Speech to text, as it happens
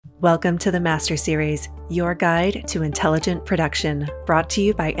Welcome to the Master Series, your guide to intelligent production, brought to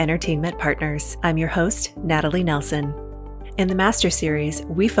you by Entertainment Partners. I'm your host, Natalie Nelson. In the Master Series,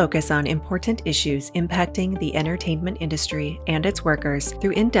 we focus on important issues impacting the entertainment industry and its workers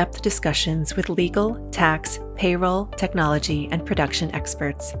through in-depth discussions with legal, tax, payroll, technology, and production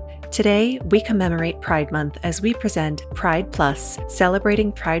experts. Today, we commemorate Pride Month as we present Pride Plus,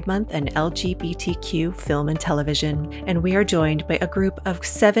 celebrating Pride Month and LGBTQ film and television, and we are joined by a group of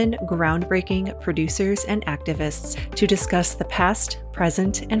 7 groundbreaking producers and activists to discuss the past,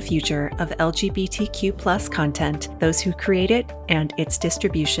 present, and future of LGBTQ plus content, those who create it, and its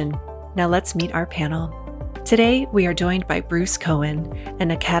distribution. Now let's meet our panel. Today, we are joined by Bruce Cohen, an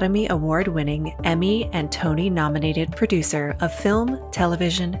Academy Award-winning, Emmy and Tony-nominated producer of film,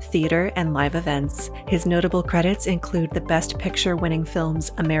 television, theater, and live events. His notable credits include the Best Picture-winning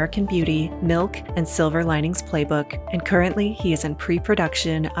films American Beauty, Milk, and Silver Linings Playbook, and currently he is in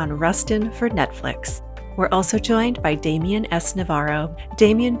pre-production on Rustin for Netflix. We're also joined by Damien S. Navarro.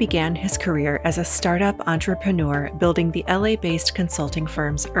 Damien began his career as a startup entrepreneur building the LA-based consulting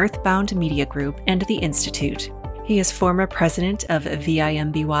firms Earthbound Media Group and The Institute. He is former president of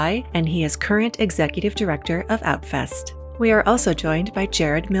VIMBY, and he is current executive director of Outfest. We are also joined by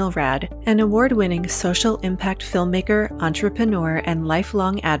Jared Milrad, an award-winning social impact filmmaker, entrepreneur, and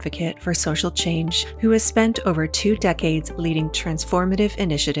lifelong advocate for social change who has spent over 2 decades leading transformative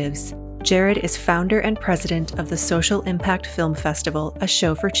initiatives. Jared is founder and president of the Social Impact Film Festival, a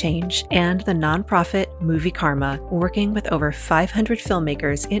show for change, and the nonprofit Movie Karma, working with over 500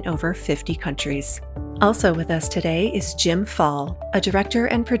 filmmakers in over 50 countries. Also with us today is Jim Fall, a director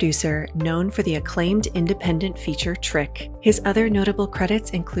and producer known for the acclaimed independent feature Trick. His other notable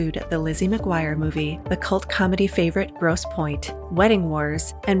credits include the Lizzie McGuire movie, the cult comedy favorite Grosse Pointe, Wedding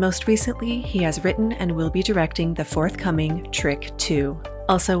Wars, and most recently he has written and will be directing the forthcoming Trick 2.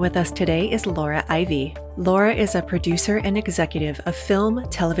 Also with us today is Laura Ivey. Laura is a producer and executive of film,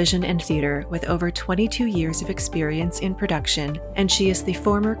 television, and theater with over 22 years of experience in production, and she is the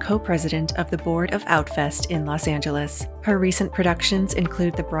former co-president of the board of Outfest in Los Angeles. Her recent productions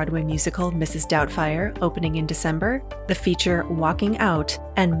include the Broadway musical Mrs. Doubtfire, opening in December, the feature Walking Out,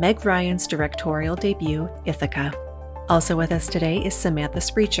 and Meg Ryan's directorial debut, Ithaca. Also with us today is Samantha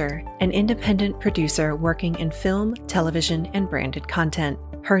Spreacher, an independent producer working in film, television, and branded content.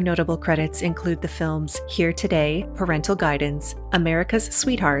 Her notable credits include the films Here Today, Parental Guidance, America's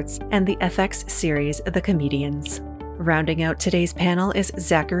Sweethearts, and the FX series The Comedians. Rounding out today's panel is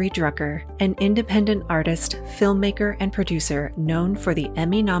Zachary Drucker, an independent artist, filmmaker, and producer known for the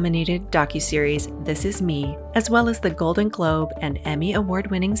Emmy-nominated docuseries This Is Me, as well as the Golden Globe and Emmy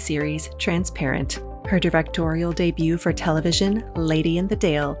Award-winning series Transparent. Her directorial debut for television, Lady in the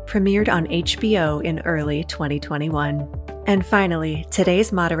Dale, premiered on HBO in early 2021. And finally,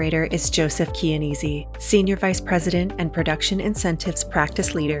 today's moderator is Joseph Chianese, Senior Vice President and Production Incentives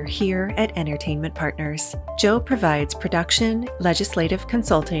Practice Leader here at Entertainment Partners. Joe provides production, legislative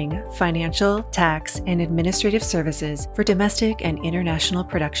consulting, financial, tax, and administrative services for domestic and international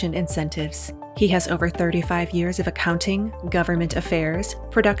production incentives. He has over 35 years of accounting, government affairs,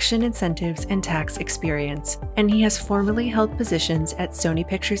 production incentives, and tax experience, and he has formerly held positions at Sony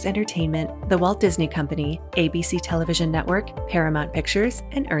Pictures Entertainment, the Walt Disney Company, ABC Television Network, Paramount Pictures,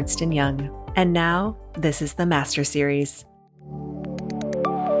 and Ernst & Young. And now, this is the Master Series.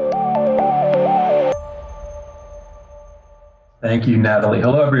 Thank you, Natalie.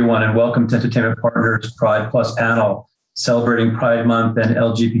 Hello, everyone, and welcome to Entertainment Partners Pride Plus panel, celebrating Pride Month and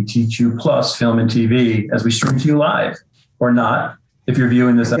LGBTQ plus film and TV as we stream to you live, or not. If you're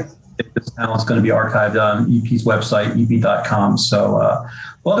viewing this panel is going to be archived on EP's website, ep.com. So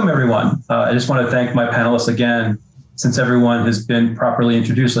welcome, everyone. I just want to thank my panelists again. Since everyone has been properly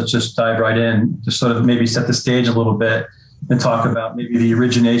introduced, let's just dive right in, just sort of maybe set the stage a little bit and talk about maybe the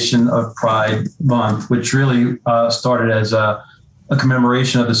origination of Pride Month, which really started as a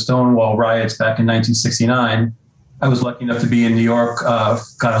commemoration of the Stonewall riots back in 1969. I was lucky enough to be in New York, I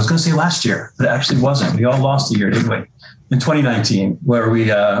was going to say last year, but it actually wasn't. We all lost a year, didn't we? In 2019, where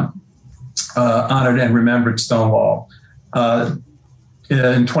we honored and remembered Stonewall.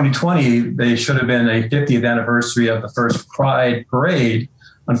 In 2020, they should have been a 50th anniversary of the first Pride Parade.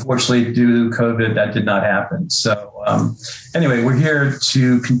 Unfortunately, due to COVID, that did not happen. So anyway, we're here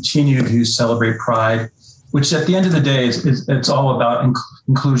to continue to celebrate Pride, which at the end of the day, it's all about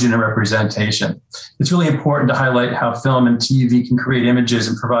inclusion and representation. It's really important to highlight how film and TV can create images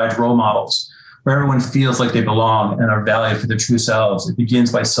and provide role models where everyone feels like they belong and are valued for their true selves. It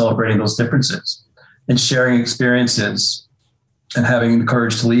begins by celebrating those differences and sharing experiences and having the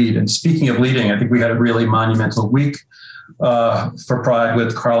courage to lead. And speaking of leading, I think we had a really monumental week for Pride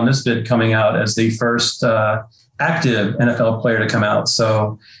with Carl Nisbet coming out as the first active NFL player to come out.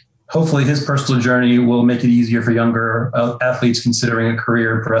 So hopefully his personal journey will make it easier for younger athletes considering a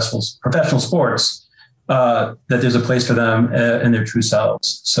career in professional sports, that there's a place for them in their true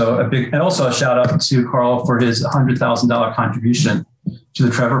selves. So and also a shout out to Carl for his $100,000 contribution to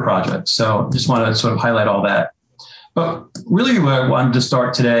the Trevor Project. So just want to sort of highlight all that. But really what I wanted to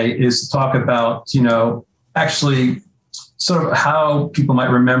start today is to talk about, actually sort of how people might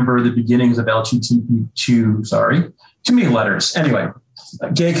remember the beginnings of LGBTQ, too many letters. Anyway,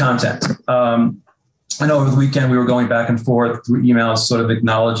 gay content. I know over the weekend we were going back and forth through emails, sort of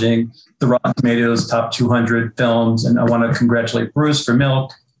acknowledging the Rotten Tomatoes top 200 films. And I want to congratulate Bruce for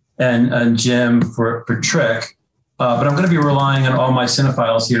Milk and Jim for Trick. But I'm going to be relying on all my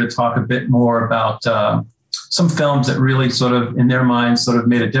cinephiles here to talk a bit more about some films that really sort of, in their minds, sort of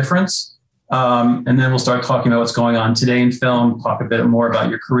made a difference. And then we'll start talking about what's going on today in film, talk a bit more about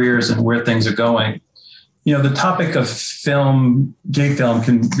your careers and where things are going. The topic of film, gay film,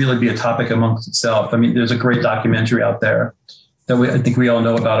 can really be a topic amongst itself. I mean, there's a great documentary out there that I think we all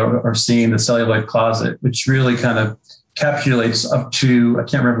know about or seen, The Celluloid Closet, which really kind of capitulates up to, I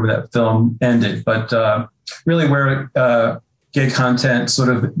can't remember where that film ended, but really where gay content sort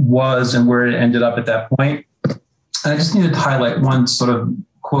of was and where it ended up at that point. And I just needed to highlight one sort of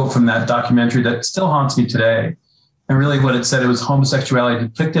quote from that documentary that still haunts me today. And really what it said, it was homosexuality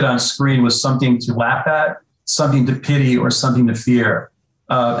depicted on screen was something to laugh at, something to pity, or something to fear.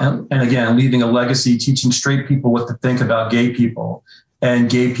 And again, leaving a legacy, teaching straight people what to think about gay people and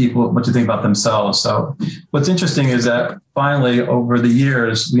gay people what to think about themselves. So what's interesting is that finally, over the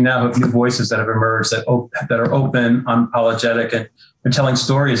years, we now have new voices that have emerged that are open, unapologetic, and are telling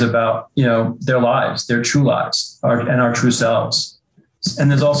stories about, their lives, their true lives, and our true selves.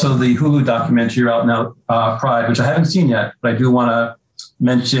 And there's also the Hulu documentary out now, Pride, which I haven't seen yet, but I do want to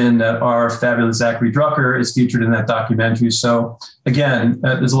mention that our fabulous Zachary Drucker is featured in that documentary. So again,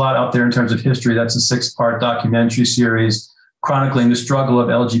 there's a lot out there in terms of history. That's a 6-part documentary series chronicling the struggle of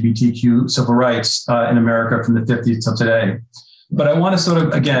LGBTQ civil rights in America from the 50s till today. But I want to sort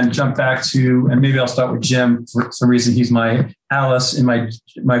of, again, jump back to, and maybe I'll start with Jim for some reason. He's my Alice in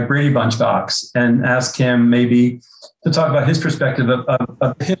my Brady Bunch box, and ask him maybe to talk about his perspective of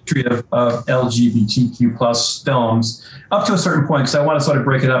the history of LGBTQ plus films up to a certain point, because I want to sort of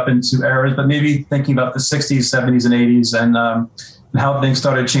break it up into eras, but maybe thinking about the 60s, 70s, and 80s and how things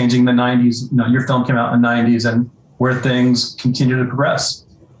started changing in the 90s. Your film came out in the 90s and where things continue to progress.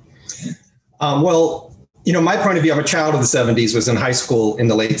 My point of view, I'm a child of the 70s, was in high school in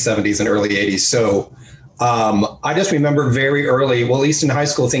the late 70s and early 80s. So I just remember very early, well, at least in high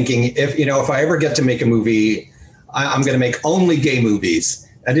school, thinking if I ever get to make a movie, I'm going to make only gay movies.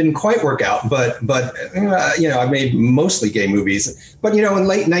 That didn't quite work out, but I made mostly gay movies. But, in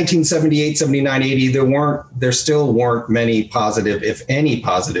late 1978, 79, 80, there still weren't many positive, if any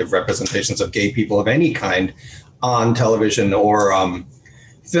positive representations of gay people of any kind on television or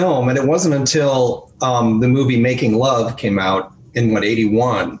film. And it wasn't until the movie Making Love came out in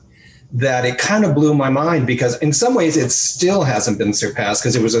 81 that it kind of blew my mind, because in some ways it still hasn't been surpassed,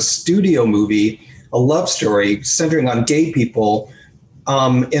 because it was a studio movie, a love story centering on gay people.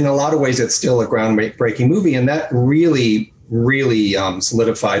 In a lot of ways, it's still a groundbreaking movie. And that really, really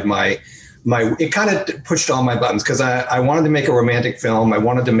solidified it kind of pushed all my buttons, because I wanted to make a romantic film. I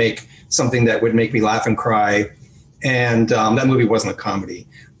wanted to make something that would make me laugh and cry. And that movie wasn't a comedy.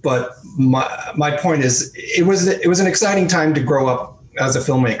 But my point is, it was an exciting time to grow up as a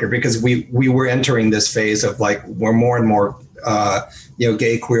filmmaker, because we were entering this phase of where more and more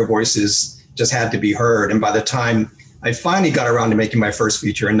gay queer voices just had to be heard. And by the time I finally got around to making my first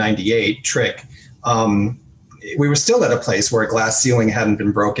feature in 98, Trick, we were still at a place where a glass ceiling hadn't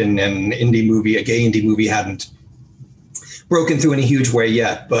been broken, and a gay indie movie hadn't broken through in a huge way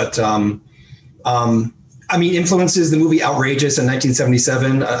yet. But influences, the movie Outrageous in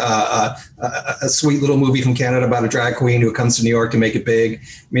 1977, a sweet little movie from Canada about a drag queen who comes to New York to make it big.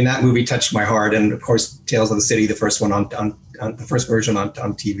 That movie touched my heart. And of course, Tales of the City, the first one on the first version on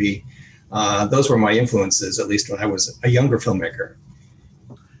TV. Those were my influences, at least when I was a younger filmmaker.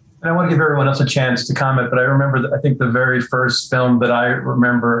 And I want to give everyone else a chance to comment, but I remember, I think the very first film that I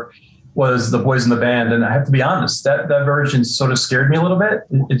remember was The Boys in the Band. And I have to be honest, that version sort of scared me a little bit.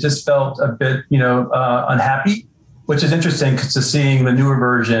 It just felt a bit, unhappy, which is interesting, because to seeing the newer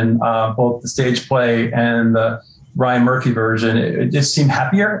version, both the stage play and the Ryan Murphy version, it just seemed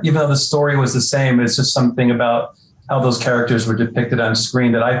happier, even though the story was the same. It's just something about how those characters were depicted on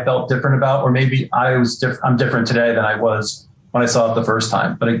screen that I felt different about, or maybe I'm different today than I was when I saw it the first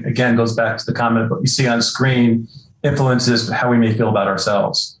time. But again, goes back to the comment of what you see on screen influences how we may feel about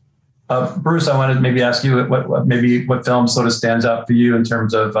ourselves. Bruce, I wanted to maybe ask you what film sort of stands out for you in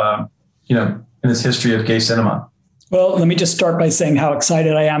terms of, in this history of gay cinema. Well, let me just start by saying how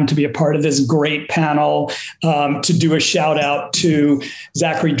excited I am to be a part of this great panel, to do a shout out to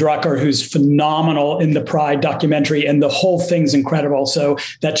Zachary Drucker, who's phenomenal in the Pride documentary, and the whole thing's incredible. So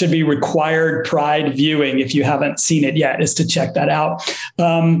that should be required Pride viewing if you haven't seen it yet, is to check that out.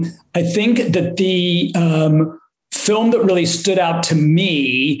 I think that the film that really stood out to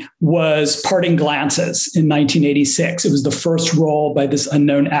me was Parting Glances in 1986. It was the first role by this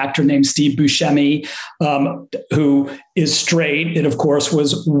unknown actor named Steve Buscemi, who is straight. It, of course,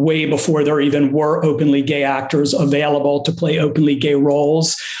 was way before there even were openly gay actors available to play openly gay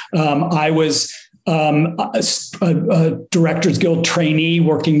roles. I was a Directors Guild trainee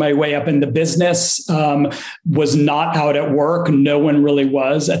working my way up in the business, was not out at work. No one really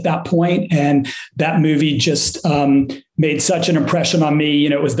was at that point. And that movie just made such an impression on me.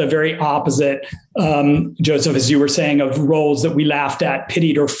 It was the very opposite, Joseph, as you were saying, of roles that we laughed at,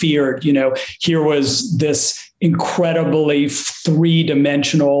 pitied or feared. Here was this incredibly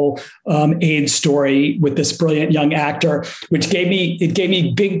three-dimensional AIDS story with this brilliant young actor, which gave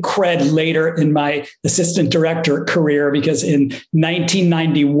me big cred later in my assistant director career, because in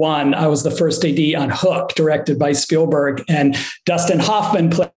 1991, I was the first AD on Hook, directed by Spielberg, and Dustin Hoffman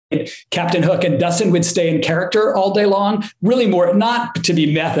played Captain Hook, and Dustin would stay in character all day long, really more not to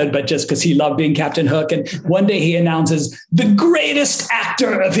be method, but just because he loved being Captain Hook. And one day he announces, the greatest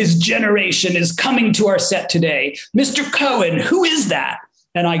actor of his generation is coming to our set today. Mr. Cohen, who is that?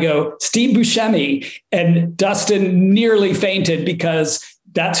 And I go, Steve Buscemi. And Dustin nearly fainted, because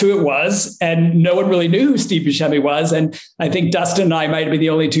that's who it was. And no one really knew who Steve Buscemi was. And I think Dustin and I might have been the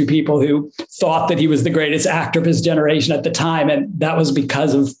only two people who thought that he was the greatest actor of his generation at the time. And that was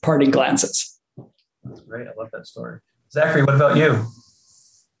because of Parting Glances. That's great. I love that story. Zachary, what about you?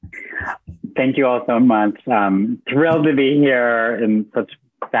 Thank you all so much. Thrilled to be here in such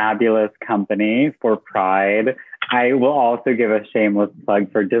fabulous company for Pride. I will also give a shameless plug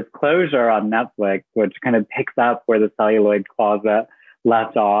for Disclosure on Netflix, which kind of picks up where the Celluloid Closet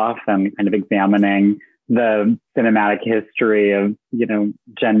left off, and kind of examining the cinematic history of,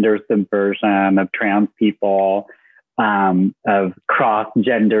 gender subversion, of trans people, of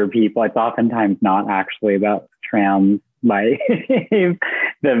cross-gender people. It's oftentimes not actually about trans by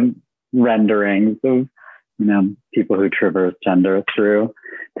the renderings of, people who traverse gender through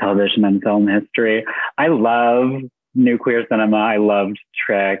television and film history. I love new queer cinema. I loved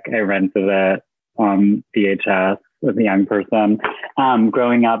Trick. I rented it on VHS as a young person.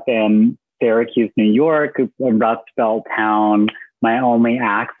 Growing up in Syracuse, New York, a Rust Belt town, my only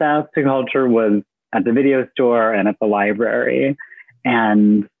access to culture was at the video store and at the library.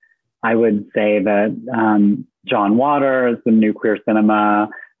 And I would say that John Waters, the new queer cinema,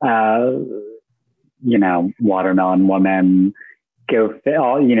 Watermelon Woman,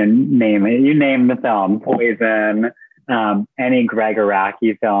 name it. You name the film, Poison, any Greg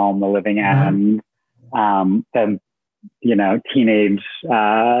Araki film, The Living End, the teenage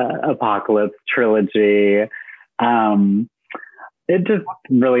apocalypse trilogy. It just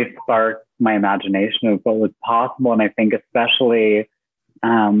really sparked my imagination of what was possible. And I think especially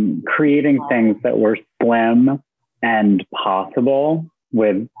creating things that were slim and possible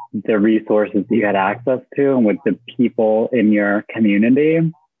with the resources that you had access to and with the people in your community.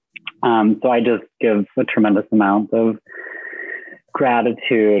 So I just give a tremendous amount of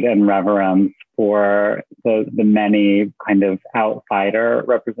gratitude and reverence for the many kind of outsider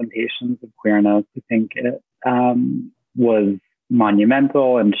representations of queerness. I think it was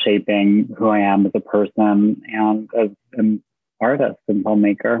monumental in shaping who I am as a person and as an artist and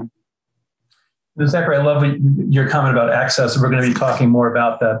filmmaker. Zachary, I love your comment about access. We're going to be talking more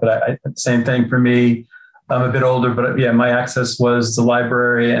about that, but same thing for me. I'm a bit older, but yeah, my access was the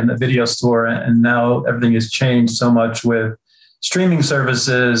library and the video store. And now everything has changed so much with streaming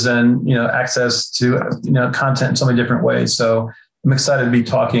services and, access to, content in so many different ways. So I'm excited to be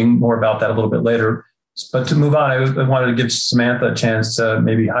talking more about that a little bit later. But to move on, I wanted to give Samantha a chance to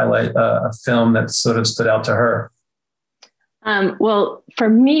maybe highlight a film that sort of stood out to her. Well, for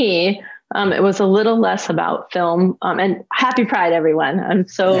me, it was a little less about film. And happy Pride, everyone. I'm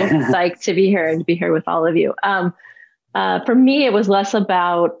so psyched to be here and to be here with all of you. For me, it was less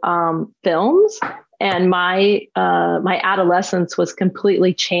about films. And my adolescence was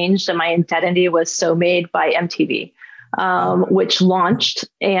completely changed, and my identity was so made by MTV, which launched,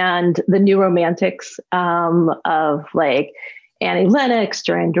 and the New Romantics of like Annie Lennox,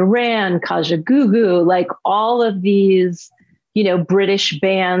 Duran Duran, Kaja Gugu, like all of these British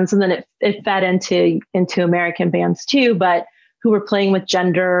bands, and then it fed into American bands too, but who were playing with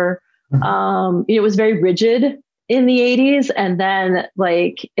gender. It was very rigid in the 80s. And then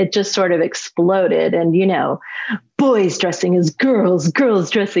it just sort of exploded, and, boys dressing as girls, girls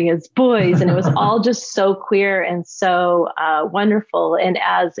dressing as boys. And it was all just so queer and so wonderful. And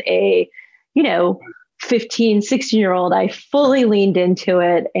as a, 15, 16-year-old, I fully leaned into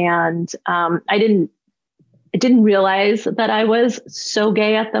it. And I didn't realize that I was so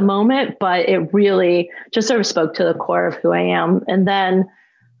gay at the moment, but it really just sort of spoke to the core of who I am. And then,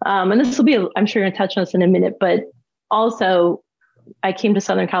 and this will be, I'm sure you're going to touch on this in a minute, but also I came to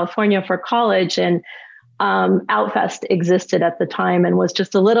Southern California for college, and Outfest existed at the time and was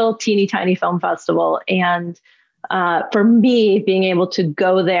just a little teeny tiny film festival. And for me, being able to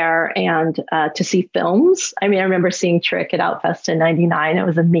go there and to see films, I remember seeing Trick at Outfest in '99. It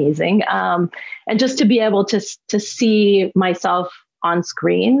was amazing. And just to be able to see myself on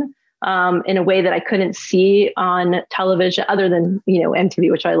screen in a way that I couldn't see on television, other than,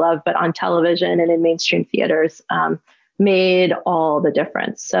 MTV, which I love, but on television and in mainstream theaters, made all the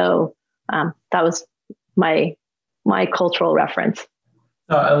difference. So that was my cultural reference.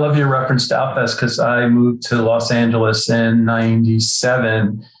 I love your reference to Outfest, because I moved to Los Angeles in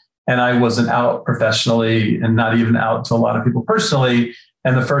 '97, and I wasn't out professionally and not even out to a lot of people personally.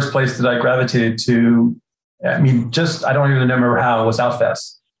 And the first place that I gravitated to, I don't even remember how, was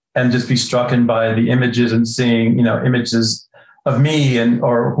Outfest, and just be struck by the images and seeing, images of me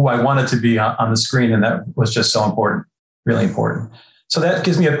or who I wanted to be on the screen. And that was just so important, really important. So that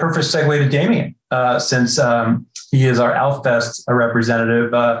gives me a perfect segue to Damien, since he is our Outfest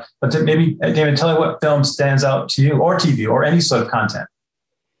representative. But maybe, Damien, tell me what film stands out to you, or TV, or any sort of content.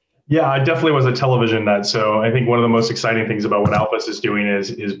 Yeah, I definitely was a television nut. So I think one of the most exciting things about what Outfest is doing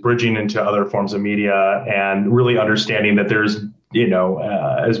is bridging into other forms of media and really understanding that there's,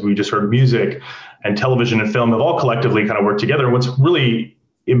 as we just heard, music and television and film have all collectively kind of worked together. What's really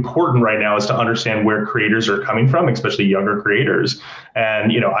important right now is to understand where creators are coming from, especially younger creators.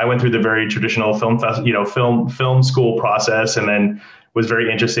 And, I went through the very traditional film school process, and then was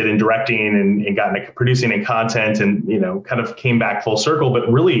very interested in directing and got into producing and content, and, kind of came back full circle.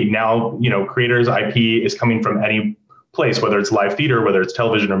 But really now, creators' IP is coming from any place, whether it's live theater, whether it's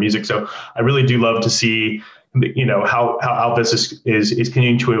television or music. So I really do love to see, how Outfest is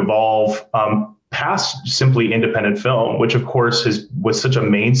continuing to evolve past simply independent film, which of course was such a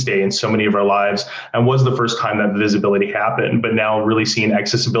mainstay in so many of our lives and was the first time that visibility happened. But now really seeing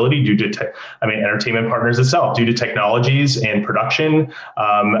accessibility due to, Entertainment Partners itself, due to technologies and production,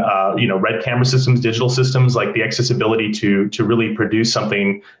 red camera systems, digital systems, like the accessibility to really produce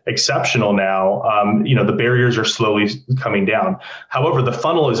something exceptional now. The barriers are slowly coming down. However, the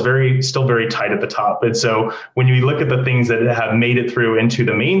funnel is still very tight at the top. And so when you look at the things that have made it through into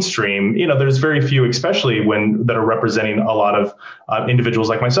the mainstream, there's very few, especially that are representing a lot of individuals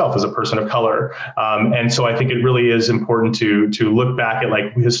like myself as a person of color. And so I think it really is important to look back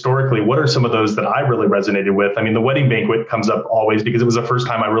at, historically, what are some of those that I really resonated with? The Wedding Banquet comes up always because it was the first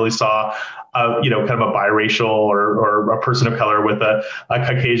time I really saw kind of a biracial or a person of color with a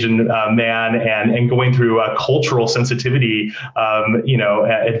Caucasian man and going through a cultural sensitivity,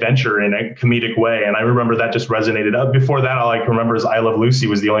 adventure in a comedic way. And I remember that just resonated. Before that, all I can remember is I Love Lucy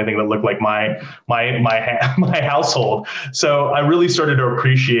was the only thing that looked like my household. So I really started to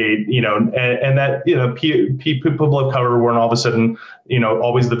appreciate, and that, people of color weren't all of a sudden,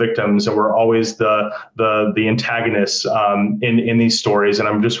 always the victims, and we're always the antagonists in these stories. And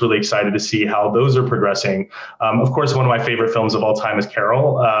I'm just really excited to see how those are progressing. Of course, one of my favorite films of all time is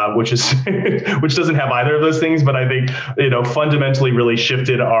Carol, which doesn't have either of those things, but I think, fundamentally really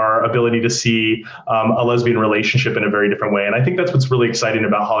shifted our ability to see a lesbian relationship in a very different way. And I think that's what's really exciting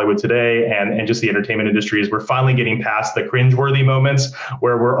about Hollywood today and just the entertainment industry is we're finally getting past the cringeworthy moments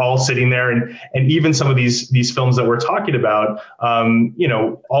where we're all sitting there and even some of these films that we're talking about,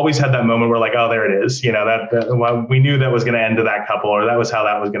 always had that moment where oh, there it is, well, we knew that was going to end to that couple, or that was how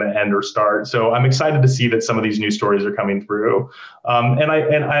that was going to end or start. So I'm excited to see that some of these new stories are coming through. And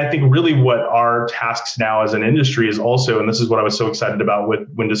I think really what our tasks now as an industry is also, and this is what I was so excited about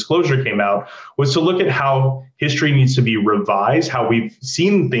when Disclosure came out, was to look at how history needs to be revised, how we've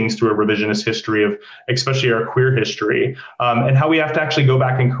seen things through a revisionist history of especially our queer history, and how we have to actually go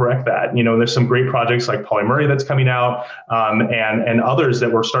back and correct that. There's some great projects like Pauli Murray that's coming out, and others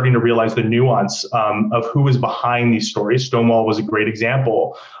that we're starting to realize the nuance of who is behind these stories. Stonewall was a great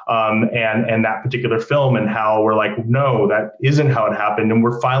example, and that particular film, and how we're no, that isn't how it happened. And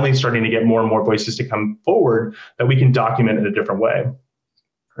we're finally starting to get more and more voices to come forward that we can document in a different way.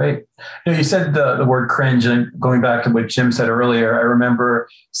 Great. You said the word cringe, and going back to what Jim said earlier, I remember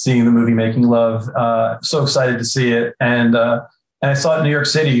seeing the movie Making Love. So excited to see it. And I saw it in New York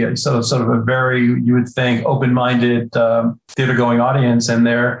City. So sort of a very, you would think, open-minded theater going audience. And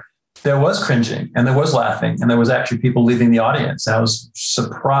there was cringing and there was laughing and there was actually people leaving the audience. And I was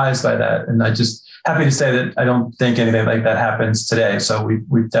surprised by that. And I just happy to say that I don't think anything like that happens today. So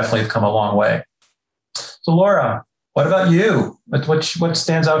we've definitely come a long way. So Laura, what about you? What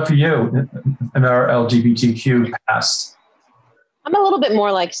stands out for you in our LGBTQ past? I'm a little bit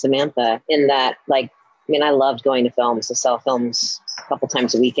more like Samantha in that, I loved going to films. I saw films a couple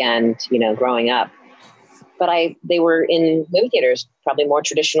times a weekend, growing up. But they were in movie theaters, probably more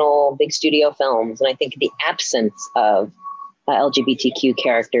traditional big studio films. And I think the absence of LGBTQ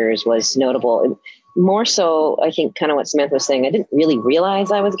characters was notable. And more so, I think kind of what Samantha was saying, I didn't really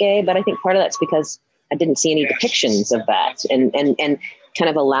realize I was gay, but I think part of that's because I didn't see any depictions of that and kind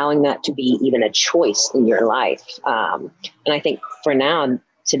of allowing that to be even a choice in your life. And I think for now,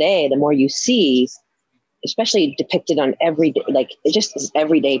 today, the more you see, especially depicted on everyday, just as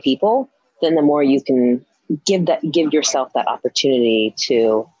everyday people, then the more you can give yourself that opportunity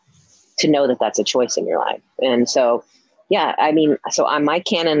to know that that's a choice in your life. And so, yeah, my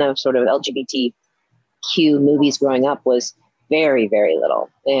canon of sort of LGBTQ movies growing up was very, very little.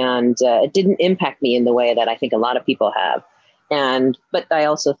 And it didn't impact me in the way that I think a lot of people have. But I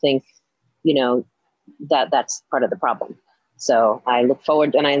also think, that's part of the problem. So I look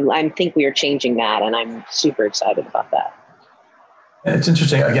forward, and I think we are changing that, and I'm super excited about that. It's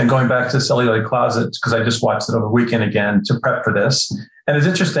interesting, again, going back to Celluloid Closet, because I just watched it over the weekend again to prep for this. And it's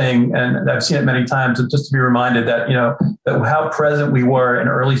interesting, and I've seen it many times, just to be reminded that, that how present we were in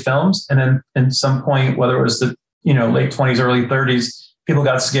early films. And then at some point, whether it was the, late 20s, early 30s, people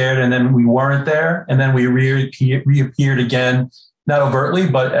got scared and then we weren't there. And then we reappeared again, not overtly,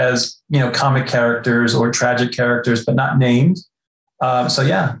 but as, comic characters or tragic characters, but not named. So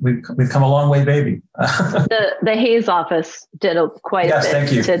yeah, we've come a long way, baby. The Hayes office did quite a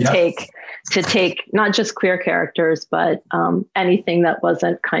bit to take not just queer characters, but anything that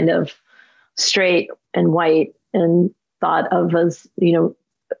wasn't kind of straight and white and thought of as,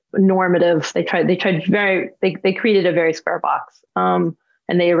 normative. They created a very square box, and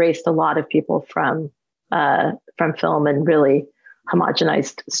they erased a lot of people from film and really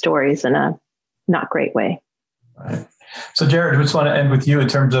homogenized stories in a not great way. Right. So Jared, I just want to end with you in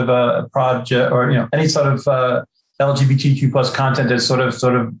terms of a project or, any sort of LGBTQ plus content that sort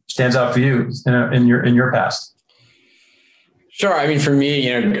of stands out for you in your past. Sure. I mean, for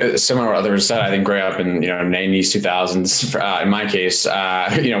me, similar to what others said, I think growing up in, 90s, 2000s, in my case,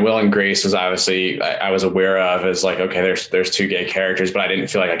 Will and Grace was obviously, I was aware of as okay, there's two gay characters, but I didn't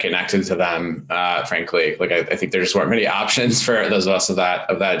feel like I connected to them, frankly. I think there just weren't many options for those of us of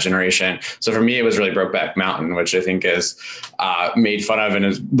that generation. So for me, it was really Brokeback Mountain, which I think is made fun of and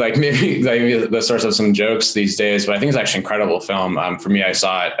is maybe the source of some jokes these days, but I think it's actually an incredible film. For me, I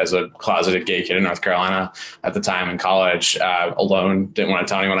saw it as a closeted gay kid in North Carolina at the time in college. Alone, didn't want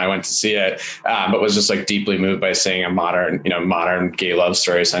to tell anyone I went to see it, but was just deeply moved by seeing a modern gay love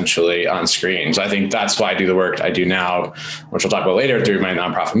story essentially on screen. So I think that's why I do the work I do now, which we'll talk about later through my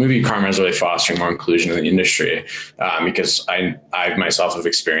nonprofit movie. Karma is really fostering more inclusion in the industry because I myself have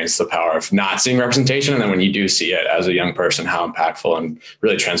experienced the power of not seeing representation. And then when you do see it as a young person, how impactful and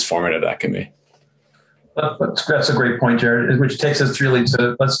really transformative that can be. That's a great point, Jared, which takes us really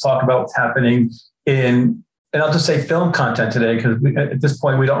to, let's talk about what's happening in, and I'll just say film content today, because at this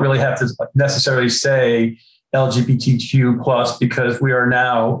point, we don't really have to necessarily say LGBTQ plus, because we are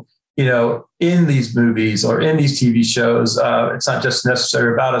now, in these movies or in these TV shows. It's not just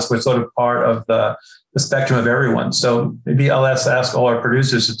necessarily about us. We're sort of part of the spectrum of everyone. So maybe I'll ask all our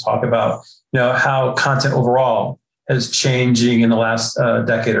producers to talk about, how content overall is changing in the last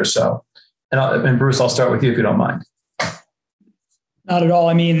decade or so. And Bruce, I'll start with you if you don't mind. Not at all.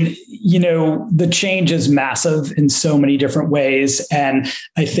 I mean, the change is massive in so many different ways. And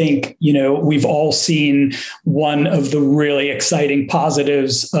I think, we've all seen one of the really exciting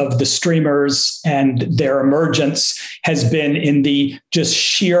positives of the streamers and their emergence has been in the just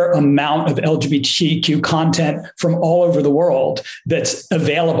sheer amount of LGBTQ content from all over the world that's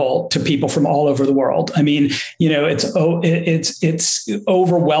available to people from all over the world. I mean, it's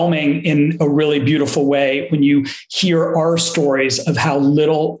overwhelming in a really beautiful way when you hear our stories of how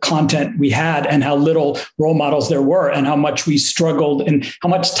little content we had and how little role models there were and how much we struggled and how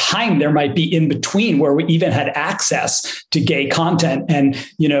much time there might be in between where we even had access to gay content. And,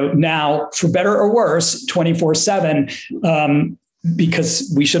 now for better or worse, 24/7,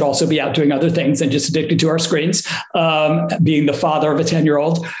 because we should also be out doing other things than just addicted to our screens, being the father of a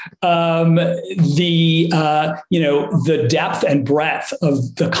 10-year-old, the depth and breadth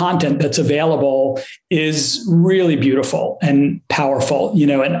of the content that's available is really beautiful and powerful,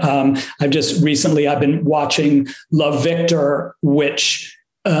 and I've been watching Love, Victor, which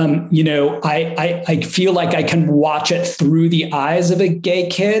I feel like I can watch it through the eyes of a gay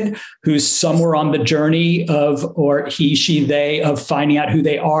kid who's somewhere on the journey of, or he, she, they, of finding out who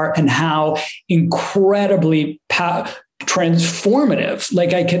they are, and how incredibly transformative. Like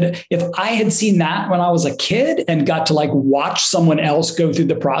if I had seen that when I was a kid and got to like watch someone else go through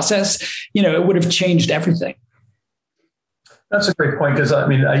the process, it would have changed everything. That's a great point, because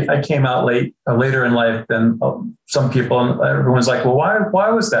I came out later in life than some people, and everyone's like, well, why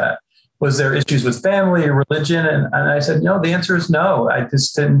was that? Was there issues with family or religion? And I said, no, the answer is no. I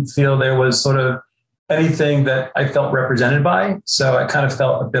just didn't feel there was sort of anything that I felt represented by. So I kind of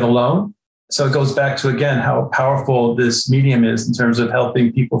felt a bit alone. So it goes back to, again, how powerful this medium is in terms of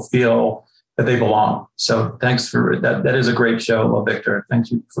helping people feel that they belong. So thanks for that. That is a great show, Love, Victor.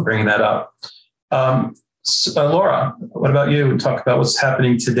 Thank you for bringing that up. Laura, what about you? Talk about what's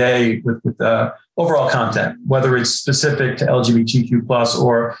happening today with overall content, whether it's specific to LGBTQ plus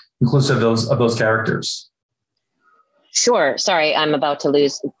or inclusive of those characters. Sure. Sorry, I'm about to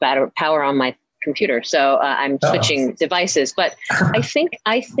lose power on my computer, so I'm switching devices. But I think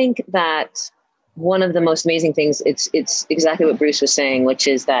that one of the most amazing things, it's exactly what Bruce was saying, which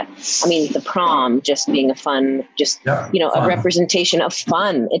is that, the prom just being a fun, a representation of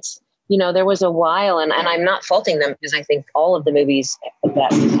fun. It's, there was a while, and I'm not faulting them, because I think all of the movies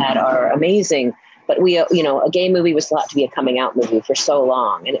that we've had are amazing. But a gay movie was thought to be a coming out movie for so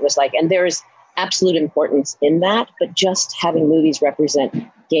long. And it was like, and there's absolute importance in that, but just having movies represent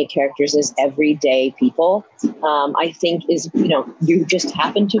gay characters as everyday people, I think is, you just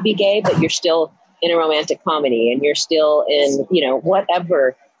happen to be gay, but you're still in a romantic comedy, and you're still in,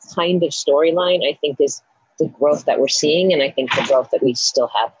 whatever kind of storyline, I think is the growth that we're seeing, and I think the growth that we still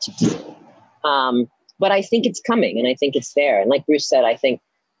have to do. But I think it's coming, and I think it's there. And like Bruce said, I think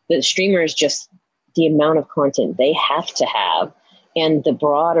the streamers, just the amount of content they have to have, and the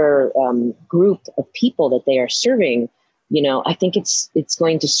broader group of people that they are serving, I think it's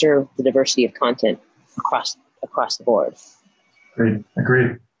going to serve the diversity of content across the board.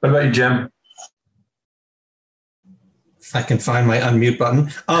 Agreed. What about you, Jim? If I can find my unmute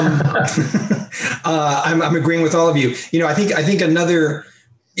button. I'm agreeing with all of you. I think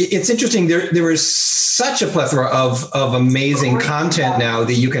it's interesting. There is such a plethora of amazing content now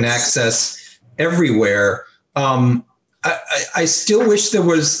that you can access everywhere. I still wish there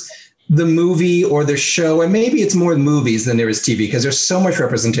was the movie or the show, and maybe it's more movies than there is TV, because there's so much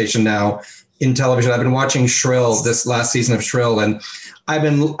representation now in television. I've been watching Shrill, this last season of Shrill, and I've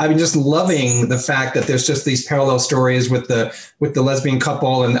been just loving the fact that there's just these parallel stories with the lesbian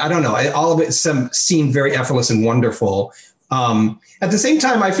couple, and I don't know, all of it seemed very effortless and wonderful. At the same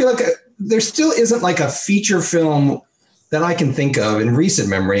time, I feel like there still isn't like a feature film that I can think of in recent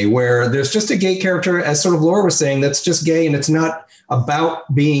memory where there's just a gay character, as sort of Laura was saying, that's just gay, and it's not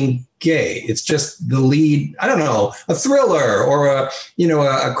about being gay. It's just the lead, I don't know, a thriller or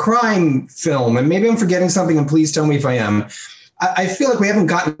a crime film. And maybe I'm forgetting something, and please tell me if I am. I feel like we haven't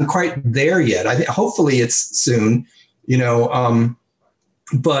gotten quite there yet. I think hopefully it's soon,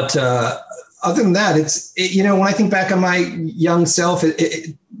 but other than that, when I think back on my young self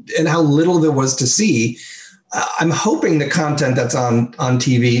and how little there was to see, I'm hoping the content that's on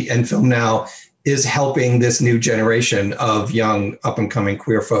TV and film now is helping this new generation of young up and coming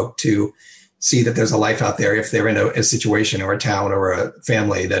queer folk to see that there's a life out there if they're in a situation or a town or a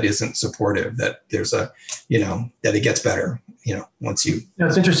family that isn't supportive, that there's that it gets better, once you.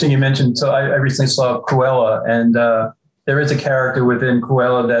 It's interesting you mentioned, so I recently saw Cruella, and there is a character within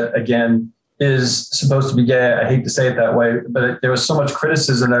Cruella that, again, is supposed to be gay. I hate to say it that way, but there was so much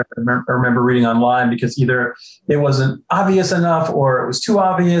criticism that I remember reading online, because either it wasn't obvious enough or it was too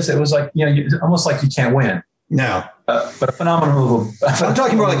obvious. It was like, almost like you can't win. No. But a phenomenal movie. I'm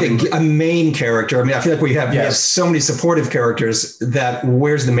talking about like a main character. I feel like we have so many supportive characters that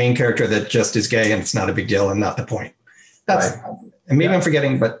where's the main character that just is gay and it's not a big deal and not the point. That's right. And maybe I'm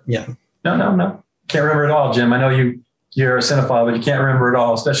forgetting, but yeah. No. Can't remember it all, Jim. I know you're a cinephile, but you can't remember it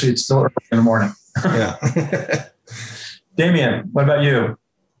all, especially it's still early in the morning. Yeah. Damien, what about you?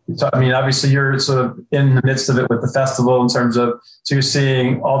 Obviously you're sort of in the midst of it with the festival in terms of, so you're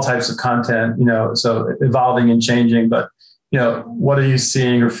seeing all types of content, so evolving and changing, but, what are you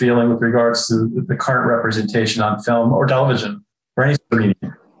seeing or feeling with regards to the current representation on film or television or any sort of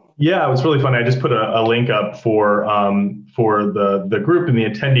medium? Yeah, it was really fun. I just put a link up for the group and the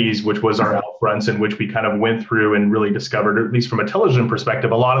attendees, which was our out fronts, in which we kind of went through and really discovered, at least from a television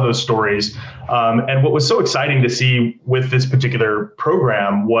perspective, a lot of those stories. And what was so exciting to see with this particular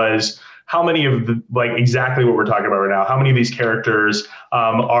program was how many of the, like exactly what we're talking about right now, how many of these characters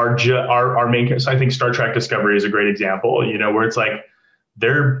are main characters. I think Star Trek Discovery is a great example, where it's like,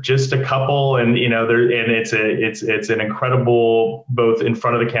 they're just a couple, and it's an incredible, both in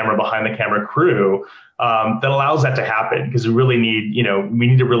front of the camera, behind the camera crew that allows that to happen, because we really need, we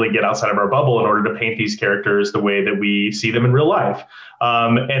need to really get outside of our bubble in order to paint these characters the way that we see them in real life.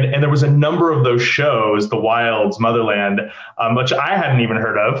 And there was a number of those shows, The Wilds, Motherland, which I hadn't even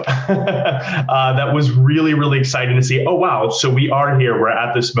heard of, that was really, really exciting to see. Oh, wow. So we are here. We're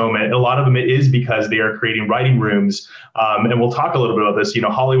at this moment. A lot of them it is because they are creating writing rooms. And we'll talk a little bit about this.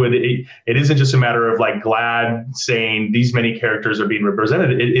 Hollywood, it isn't just a matter of like GLAAD saying these many characters are being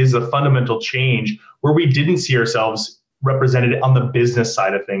represented. It is a fundamental change where we didn't see ourselves represented on the business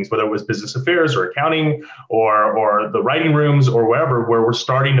side of things, whether it was business affairs or accounting or the writing rooms or wherever, where we're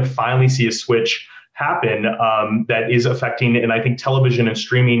starting to finally see a switch happen that is affecting, and I think television and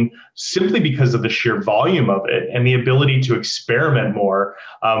streaming, simply because of the sheer volume of it and the ability to experiment more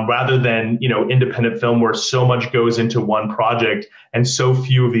rather than, independent film where so much goes into one project and so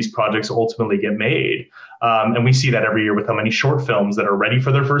few of these projects ultimately get made. And we see that every year with how many short films that are ready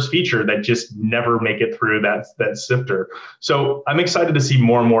for their first feature that just never make it through that sifter. So I'm excited to see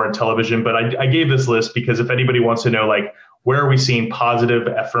more and more in television, but I gave this list because if anybody wants to know, like, where are we seeing positive,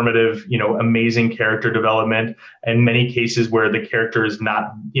 affirmative, amazing character development, in many cases where the character is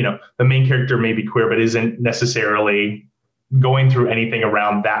not, the main character may be queer, but isn't necessarily going through anything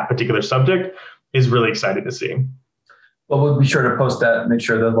around that particular subject, is really excited to see. Well, we'll be sure to post that and make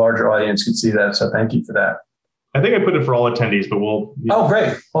sure the larger audience can see that. So thank you for that. I think I put it for all attendees, but we'll. Oh,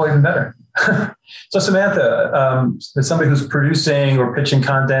 great. Well, even better. So Samantha, as somebody who's producing or pitching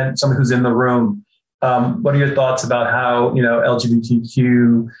content, somebody who's in the room, what are your thoughts about how,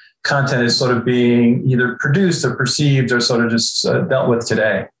 LGBTQ content is sort of being either produced or perceived or sort of just dealt with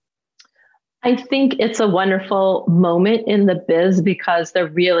today? I think it's a wonderful moment in the biz because there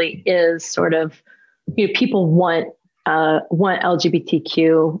really is sort of, people want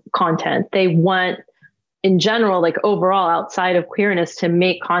LGBTQ content. They want, in general, like overall outside of queerness, to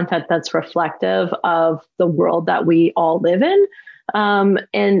make content that's reflective of the world that we all live in.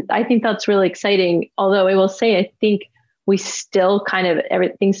 And I think that's really exciting. Although I will say, I think we still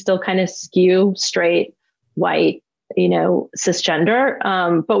everything's still kind of skew straight, white,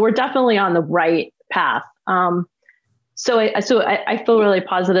 cisgender. But we're definitely on the right path. So I feel really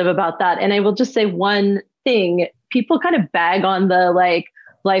positive about that. And I will just say one thing. People kind of bag on the like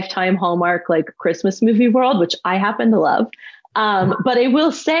Lifetime Hallmark, like Christmas movie world, which I happen to love. But I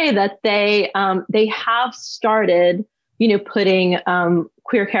will say that they have started, putting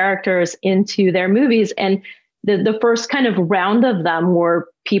queer characters into their movies. And the first kind of round of them were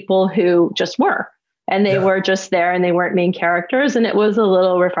people who just were. And they were just there and they weren't main characters. And it was a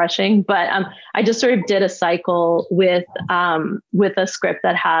little refreshing. But I just sort of did a cycle with a script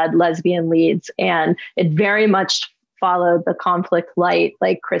that had lesbian leads. And it very much followed the conflict light,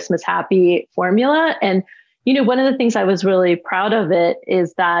 like Christmas happy formula. And, one of the things I was really proud of it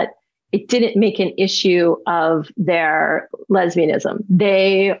is that it didn't make an issue of their lesbianism.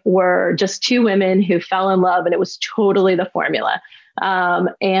 They were just two women who fell in love and it was totally the formula.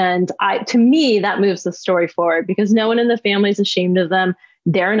 And to me, that moves the story forward because no one in the family is ashamed of them.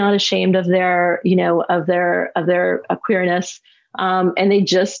 They're not ashamed of their, of their queerness. And they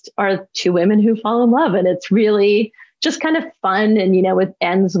just are two women who fall in love. And it's really just kind of fun. And, it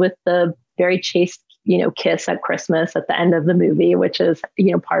ends with the very chaste, kiss at Christmas at the end of the movie, which is,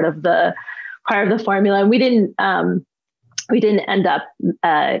 part of the formula. And we didn't end up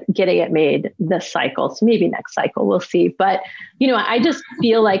getting it made this cycle. So maybe next cycle, we'll see. But, I just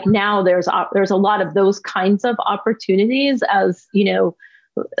feel like now there's a lot of those kinds of opportunities as,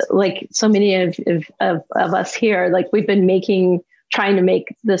 like so many of us here, like we've been trying to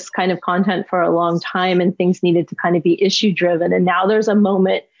make this kind of content for a long time and things needed to kind of be issue driven. And now there's a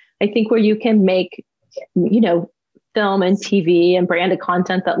moment, I think, where you can make, film and TV and branded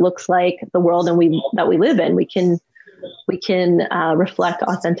content that looks like the world that we live in. We can reflect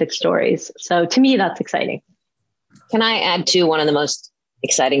authentic stories. So to me, that's exciting. Can I add to one of the most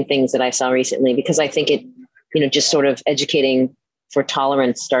exciting things that I saw recently? Because I think it, just sort of educating for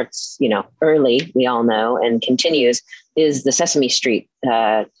tolerance starts, early, we all know, and continues, is the Sesame Street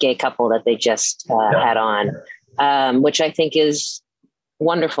gay couple that they just had on, which I think is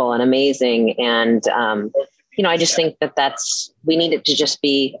wonderful and amazing. And I just think that we need it to just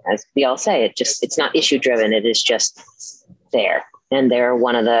be, as we all say, it's not issue driven. It is just there. And they're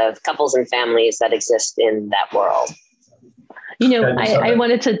one of the couples and families that exist in that world. I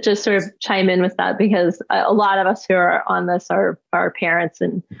wanted to just sort of chime in with that, because a lot of us who are on this are parents,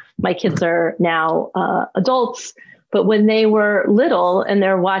 and my kids are now adults. But when they were little and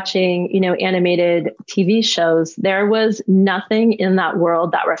they're watching, animated TV shows, there was nothing in that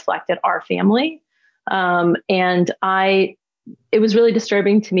world that reflected our family. And it was really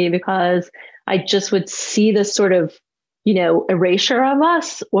disturbing to me, because I just would see this sort of, erasure of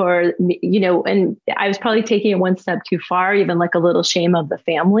us, or, and I was probably taking it one step too far, even like a little shame of the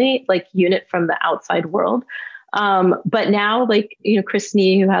family, like unit from the outside world. But now, like, Chris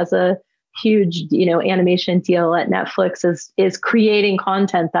Nee, who has a huge, animation deal at Netflix, is creating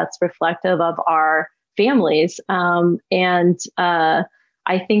content that's reflective of our families. I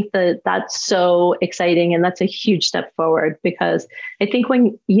think that's so exciting, and that's a huge step forward, because I think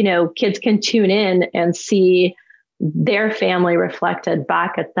when, kids can tune in and see their family reflected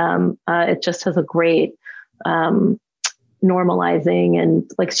back at them, it just has a great normalizing, and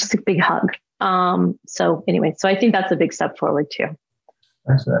like, it's just a big hug. So I think that's a big step forward too.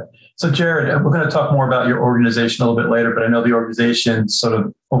 Thanks for that. So Jared, we're going to talk more about your organization a little bit later, but I know the organization's sort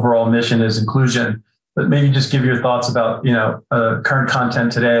of overall mission is inclusion, but maybe just give your thoughts about, current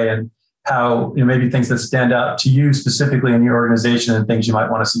content today, and how, maybe things that stand out to you specifically in your organization, and things you might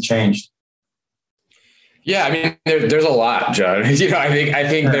want to see changed. Yeah, I mean, there's a lot, Joe. I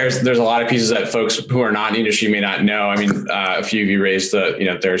think there's a lot of pieces that folks who are not in the industry may not know. I mean, a few of you raised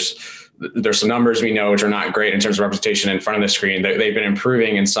there's some numbers we know which are not great in terms of representation in front of the screen. They've been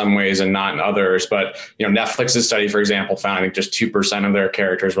improving in some ways and not in others. But Netflix's study, for example, found I think just 2% of their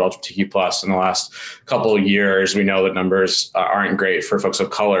characters were LGBTQ plus in the last couple of years. We know that numbers aren't great for folks of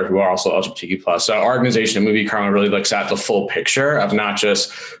color who are also LGBTQ plus. So our organization at Movie Karma really looks at the full picture of not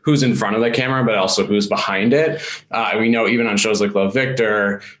just who's in front of the camera, but also who's behind it. We know even on shows like Love,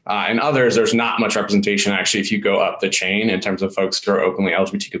 Victor and others, there's not much representation actually if you go up the chain in terms of folks who are openly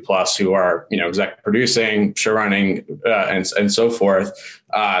LGBTQ plus, who are, exec producing, show running, and so forth.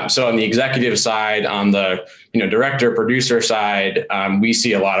 So on the executive side, on the, director, producer side, we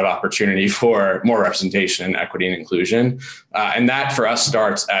see a lot of opportunity for more representation and equity and inclusion. And that for us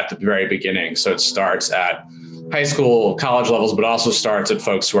starts at the very beginning. So it starts at high school, college levels, but also starts at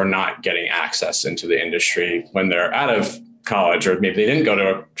folks who are not getting access into the industry when they're out of college, or maybe they didn't go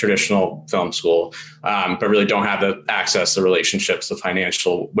to a traditional film school, but really don't have the access, the relationships, the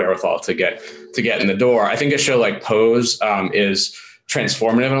financial wherewithal to get in the door. I think a show like Pose is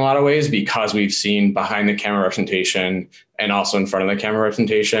transformative in a lot of ways, because we've seen behind the camera representation and also in front of the camera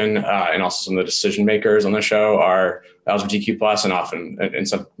representation, and also some of the decision makers on the show are LGBTQ plus, and often in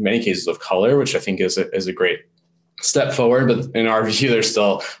many cases of color, which I think is a great step forward. But in our view, there's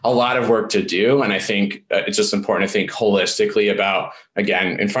still a lot of work to do. And I think it's just important to think holistically about,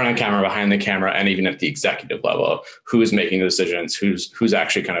 again, in front of the camera, behind the camera, and even at the executive level, who's making the decisions, who's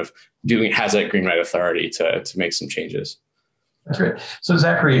actually kind of has that green light authority to make some changes. That's great. So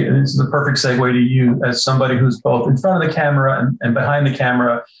Zachary, this is a perfect segue to you as somebody who's both in front of the camera and behind the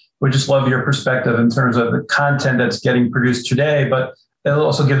camera. We just love your perspective in terms of the content that's getting produced today, but it'll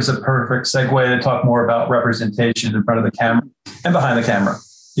also give us a perfect segue to talk more about representation in front of the camera and behind the camera.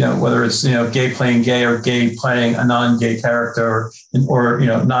 Whether it's, gay playing gay, or gay playing a non-gay character, or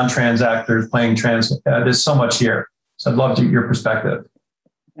non-trans actors playing trans. There's so much here. So I'd love to get your perspective.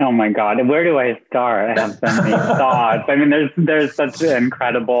 Oh my God. Where do I start? I have so many thoughts. I mean, there's such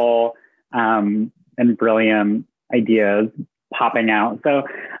incredible and brilliant ideas popping out. So,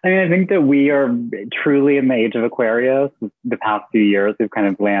 I mean, I think that we are truly in the age of Aquarius. The past few years, we've kind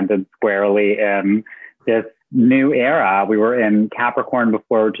of landed squarely in this new era. We were in Capricorn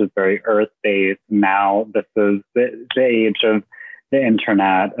before, which is very earth-based. Now this is the age of the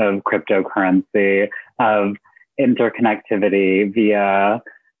internet, of cryptocurrency, of interconnectivity via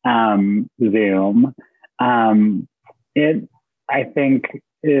Zoom. It, I think,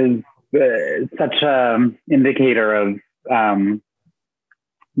 is such an indicator of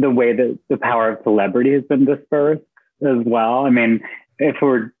the way that the power of celebrity has been dispersed as well. I mean, if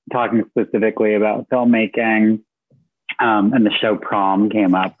we're talking specifically about filmmaking, and the show Prom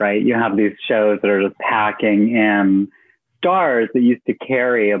came up, right? You have these shows that are just packing in stars that used to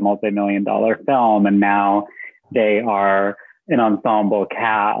carry a multi-million-dollar film, and now they are an ensemble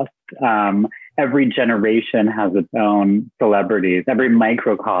cast. Every generation has its own celebrities. Every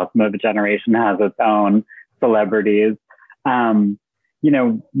microcosm of a generation has its own celebrities. The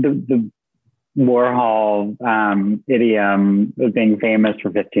Warhol idiom of being famous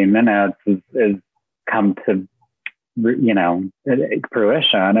for 15 minutes is come to,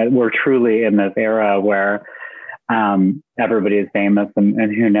 fruition. We're truly in this era where everybody is famous,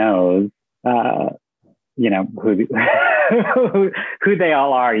 and who knows, who who they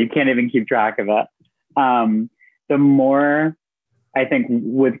all are. You can't even keep track of it. The more, I think,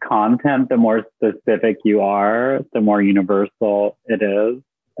 with content, the more specific you are, the more universal it is.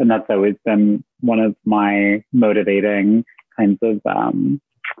 And that's always been one of my motivating kinds of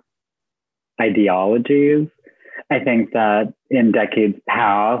ideologies. I think that in decades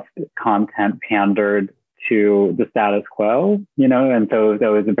past, content pandered to the status quo, and so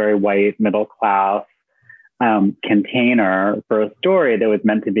there was a very white middle class container for a story that was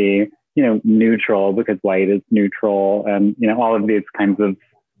meant to be, neutral, because white is neutral, and all of these kinds of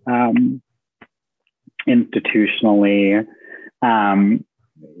institutionally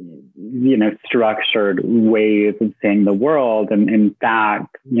structured ways of seeing the world. And in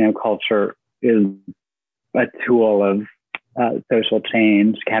fact, culture is a tool of social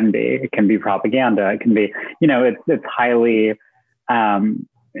change. It can be propaganda. It can be, it's highly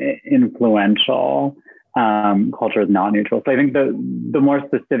influential. Culture is not neutral. So I think the more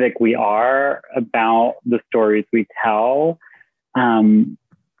specific we are about the stories we tell, the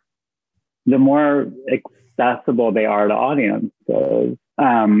more accessible they are to audiences.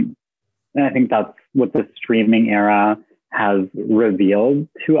 And I think that's what the streaming era has revealed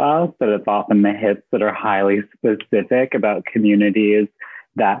to us, that it's often the hits that are highly specific about communities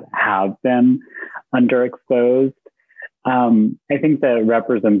that have been underexposed. I think that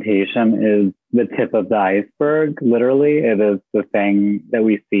representation is the tip of the iceberg. Literally, it is the thing that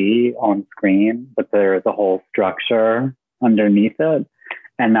we see on screen, but there is a whole structure underneath it.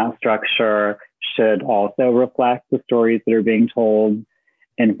 And that structure should also reflect the stories that are being told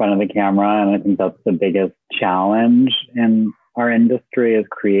in front of the camera. And I think that's the biggest challenge in our industry, is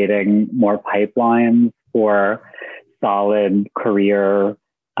creating more pipelines for solid career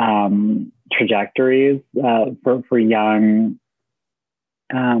trajectories for young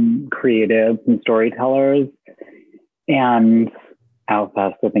creatives and storytellers. And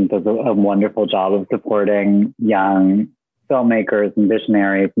Outfest, I think, does a wonderful job of supporting young filmmakers and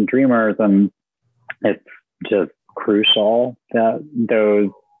visionaries and dreamers. And it's just crucial that those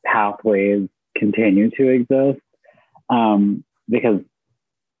pathways continue to exist, because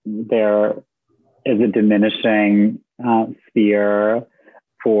there is a diminishing sphere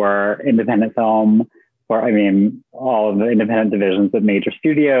for independent film. All of the independent divisions of major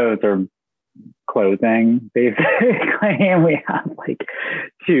studios are closing, basically, and we have like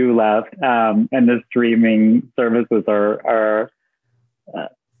 2 left. And the streaming services are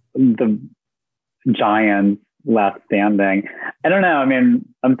the giants left standing. I don't know.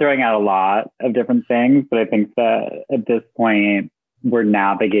 I'm throwing out a lot of different things, but I think that at this point we're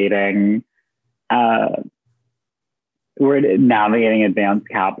navigating advanced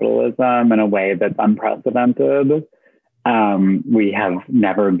capitalism in a way that's unprecedented. We have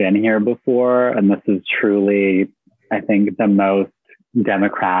never been here before, and this is truly, I think, the most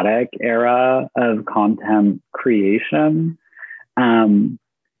democratic era of content creation.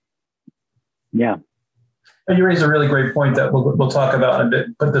 You raise a really great point that we'll talk about in a bit,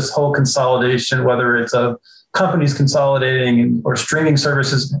 but this whole consolidation, whether it's companies consolidating or streaming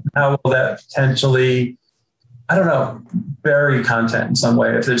services, how will that potentially, bury content in some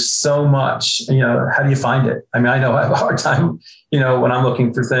way? If there's so much, how do you find it? I know I have a hard time, when I'm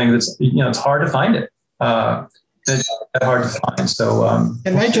looking for things, it's hard to find it. It's hard to find. So,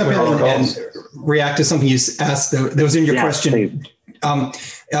 can I jump in and react to something you asked that was in your question?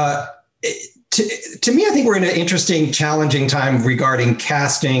 To me, I think we're in an interesting, challenging time regarding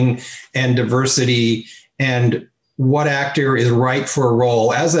casting and diversity and what actor is right for a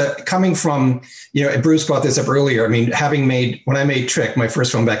role. Coming from, Bruce brought this up earlier. When I made Trick, my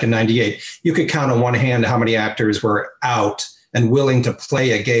first film back in '98, you could count on one hand how many actors were out and willing to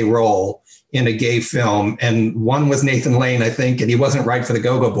play a gay role in a gay film. And one was Nathan Lane, I think, and he wasn't right for the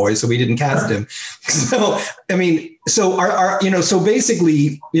Go-Go Boys, so we didn't cast him. So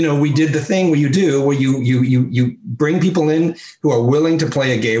basically, we did the thing where you bring people in who are willing to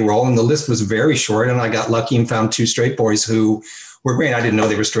play a gay role. And the list was very short. And I got lucky and found 2 straight boys who were great. I didn't know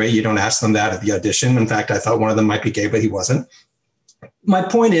they were straight. You don't ask them that at the audition. In fact, I thought one of them might be gay, but he wasn't. My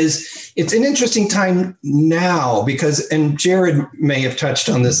point is, it's an interesting time now because, and Jared may have touched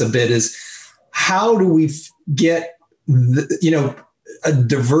on this a bit, is how do we get a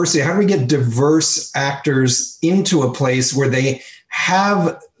diversity? How do we get diverse actors into a place where they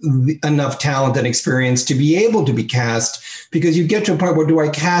have enough talent and experience to be able to be cast? Because you get to a point where, do I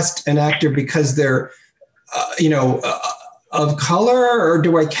cast an actor because they're, of color, or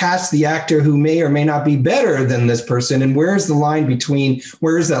do I cast the actor who may or may not be better than this person? And where is the line between,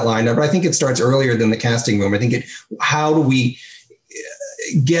 where is that line? But I think it starts earlier than the casting room. I think how do we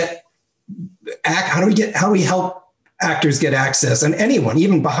help actors get access, and anyone,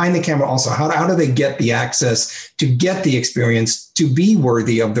 even behind the camera also, how do they get the access to get the experience to be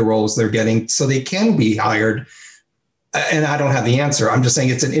worthy of the roles they're getting so they can be hired? And I don't have the answer. I'm just saying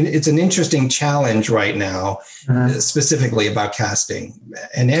it's an interesting challenge right now, specifically about casting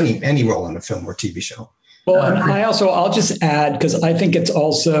and any role in a film or TV show. Well, and I'll just add, because I think it's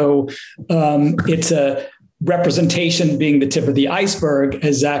also, it's a representation being the tip of the iceberg,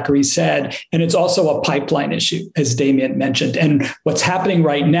 as Zachary said, and it's also a pipeline issue, as Damien mentioned. And what's happening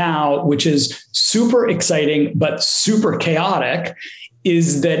right now, which is super exciting, but super chaotic,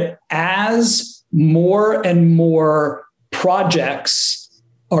 is that as more and more projects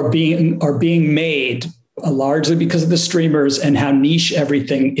are being made, largely because of the streamers and how niche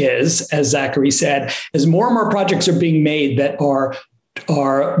everything is, as Zachary said, as more and more projects are being made that are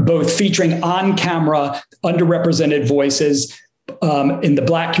both featuring on-camera underrepresented voices in the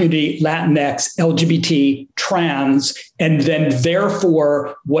Black community, Latinx, LGBT, trans, and then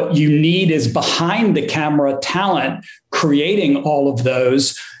therefore what you need is behind the camera talent creating all of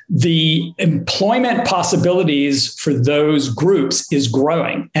those. The employment possibilities for those groups is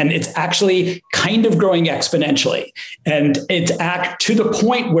growing, and it's actually kind of growing exponentially. And it's to the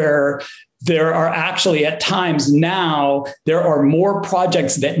point where there are actually at times now, there are more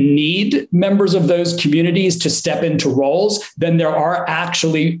projects that need members of those communities to step into roles than there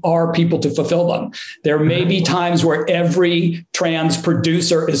are people to fulfill them. There may be times where every trans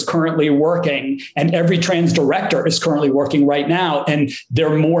producer is currently working and every trans director is currently working right now, and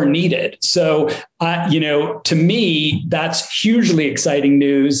they're more needed. So, to me, that's hugely exciting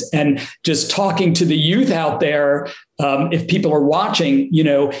news. And just talking to the youth out there, if people are watching,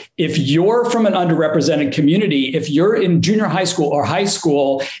 if you're from an underrepresented community, if you're in junior high school or high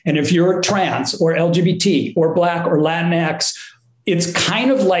school, and if you're trans or LGBT or Black or Latinx, it's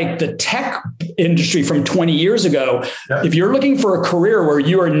kind of like the tech industry from 20 years ago. Yeah. If you're looking for a career where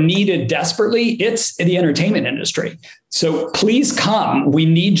you are needed desperately, it's the entertainment industry. So please come. We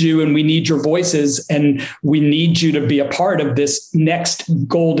need you, and we need your voices, and we need you to be a part of this next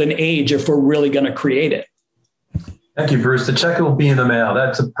golden age if we're really going to create it. Thank you, Bruce. The check will be in the mail.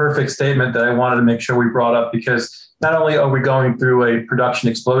 That's a perfect statement that I wanted to make sure we brought up, because not only are we going through a production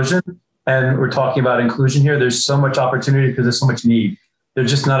explosion and we're talking about inclusion here, there's so much opportunity because there's so much need. There's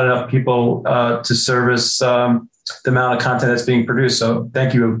just not enough people to service the amount of content that's being produced. So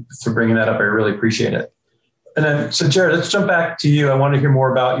thank you for bringing that up. I really appreciate it. And then, so Jared, let's jump back to you. I want to hear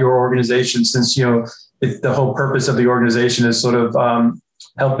more about your organization, since, the whole purpose of the organization is sort of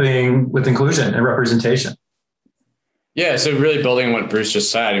helping with inclusion and representation. Yeah, so really building on what Bruce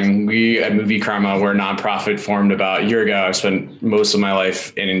just said, I mean, we at Movie Karma, we're a nonprofit formed about a year ago. I've spent most of my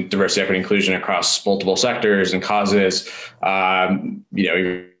life in diversity, equity, inclusion across multiple sectors and causes,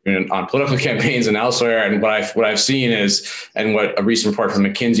 even on political campaigns and elsewhere. And what I've seen is, and what a recent report from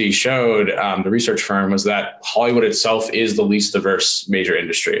McKinsey showed, the research firm, was that Hollywood itself is the least diverse major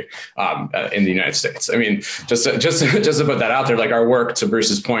industry in the United States. I mean, just to put that out there, like, our work, to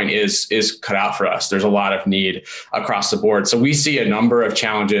Bruce's point, is cut out for us. There's a lot of need across the board. So we see a number of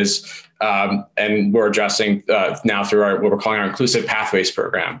challenges. And we're addressing now through what we're calling our Inclusive Pathways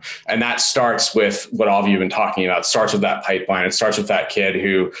program. And that starts with what all of you have been talking about. It starts with that pipeline. It starts with that kid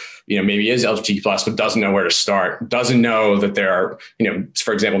who, maybe is LGBTQ+, but doesn't know where to start, doesn't know that there are,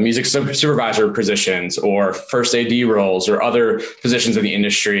 for example, music supervisor positions or first AD roles or other positions in the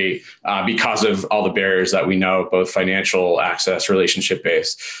industry because of all the barriers that we know, both financial, access,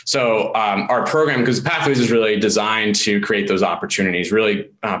 relationship-based. So our program, because Pathways is really designed to create those opportunities, really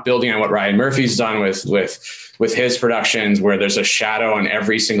building on what Ryan Murphy's done with his productions, where there's a shadow on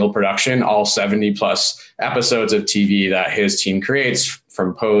every single production, all 70 plus episodes of TV that his team creates,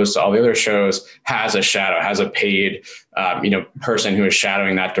 from Pose to all the other shows, has a shadow, has a paid person who is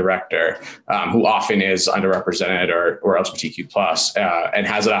shadowing that director, who often is underrepresented or LGBTQ+, and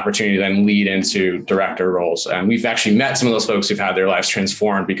has an opportunity to then lead into director roles. And we've actually met some of those folks who've had their lives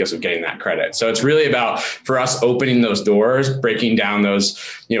transformed because of getting that credit. So it's really about, for us, opening those doors, breaking down those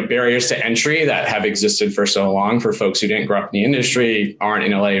barriers to entry that have existed for so long for folks who didn't grow up in the industry, aren't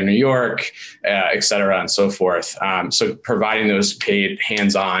in LA or New York, et cetera, and so forth. So providing those paid,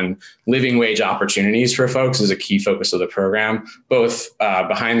 hands-on, living wage opportunities for folks is a key focus of the program, both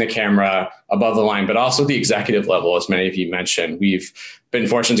behind the camera, above the line, but also the executive level, as many of you mentioned. We've been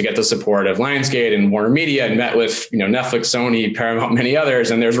fortunate to get the support of Lionsgate and Warner Media and met with Netflix, Sony, Paramount, many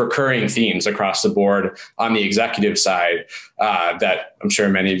others. And there's recurring themes across the board on the executive side that I'm sure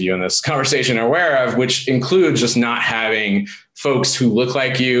many of you in this conversation are aware of, which includes just not having folks who look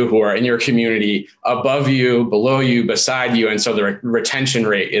like you, who are in your community, above you, below you, beside you. And so the retention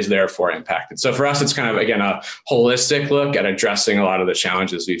rate is therefore impacted. So for us, it's kind of, again, a holistic look at addressing a lot of the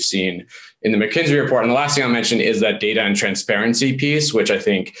challenges we've seen in the McKinsey report. And the last thing I'll mention is that data and transparency piece, which I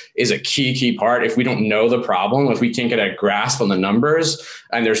think is a key part. If we don't know the problem, if we can't get a grasp on the numbers,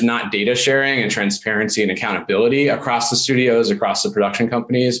 and there's not data sharing and transparency and accountability across the studios, across the production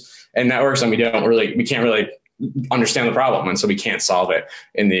companies and networks, and we can't really understand the problem. And so we can't solve it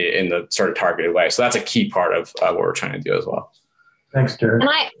in the sort of targeted way. So that's a key part of what we're trying to do as well. Thanks, Jared.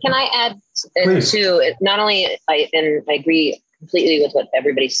 Can I add too, not only, I agree completely with what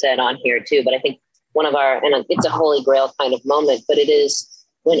everybody said on here too, but I think and it's a holy grail kind of moment, but it is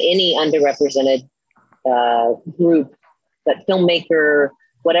when any underrepresented group, that filmmaker,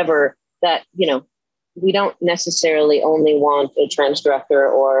 whatever, that, we don't necessarily only want a trans director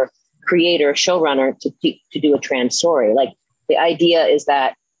or creator, showrunner to do a trans story. Like, the idea is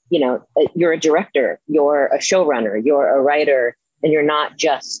that, you're a director, you're a showrunner, you're a writer, and you're not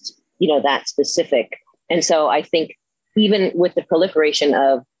just, that specific. And so I think even with the proliferation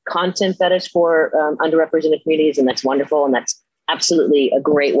of content that is for underrepresented communities, and that's wonderful, and that's absolutely a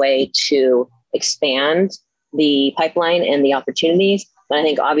great way to expand the pipeline and the opportunities. But I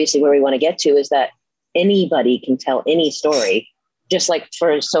think obviously where we want to get to is that anybody can tell any story, just like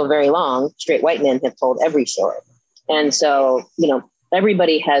for so very long, straight white men have told every story. And so,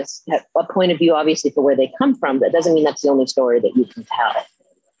 everybody has a point of view, obviously, for where they come from. That doesn't mean that's the only story that you can tell.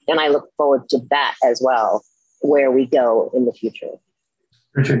 And I look forward to that as well, where we go in the future.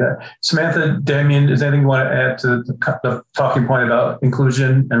 Appreciate that. Samantha, Damien, is there anything you want to add to the talking point about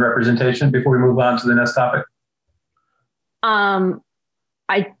inclusion and representation before we move on to the next topic?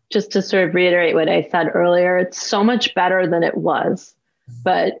 Just to sort of reiterate what I said earlier, it's so much better than it was,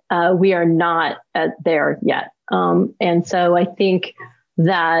 but we are not there yet. And so I think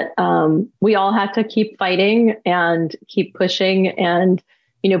that we all have to keep fighting and keep pushing. And,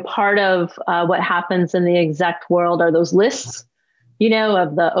 part of what happens in the exec world are those lists,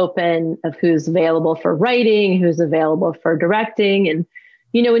 of who's available for writing, who's available for directing, and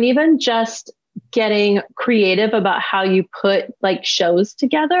even just getting creative about how you put shows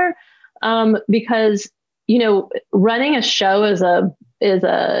together. Because, running a show is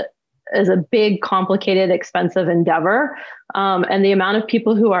a big, complicated, expensive endeavor. And the amount of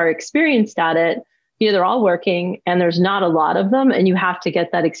people who are experienced at it, they're all working and there's not a lot of them, and you have to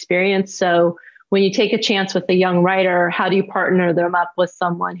get that experience. So when you take a chance with a young writer, how do you partner them up with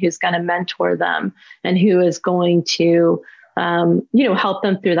someone who's going to mentor them and who is going to help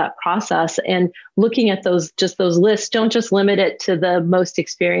them through that process? And looking at those lists, don't just limit it to the most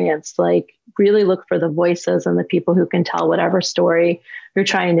experienced, really look for the voices and the people who can tell whatever story you're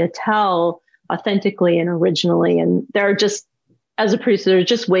trying to tell authentically and originally. And there are just, as a producer, there are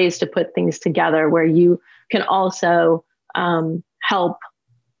just ways to put things together where you can also help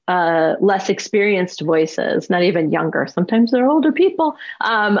less experienced voices, not even younger. Sometimes they're older people,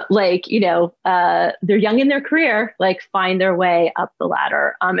 they're young in their career, find their way up the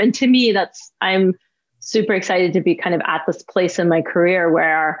ladder. And to me, I'm super excited to be kind of at this place in my career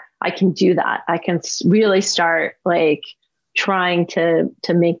where I can do that. I can really start trying to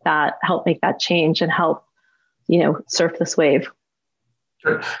help make that change and help, surf this wave.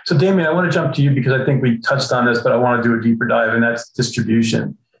 Sure. So Damien, I want to jump to you because I think we touched on this, but I want to do a deeper dive, and that's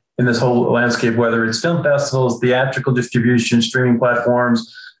distribution in this whole landscape, whether it's film festivals, theatrical distribution, streaming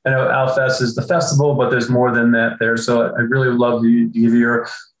platforms. I know Outfest is the festival, but there's more than that there. So I really would love to give your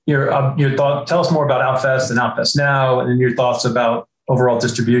thought. Tell us more about Outfest and Outfest Now, and your thoughts about overall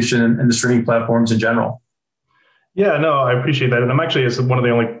distribution and the streaming platforms in general. Yeah, no, I appreciate that. And I'm actually, as one of the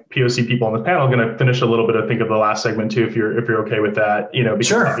only POC people on this panel, going to finish a little bit, I think, of the last segment too, if you're okay with that. Because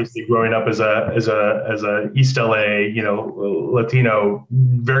sure. Obviously growing up as a East LA, Latino,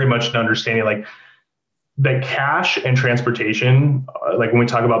 very much an understanding that cash and transportation, when we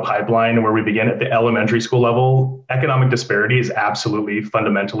talk about pipeline and where we begin at the elementary school level, economic disparity is absolutely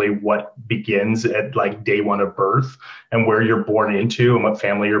fundamentally what begins at day one of birth and where you're born into and what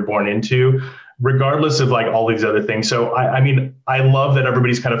family you're born into. regardless of like all these other things. So I mean, I love that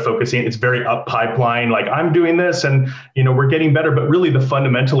everybody's kind of focusing. It's very up pipeline, like I'm doing this and, you know, we're getting better, but really the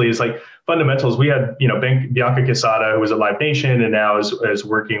fundamentals, we had, you know, Bianca Quesada, who was at Live Nation and now is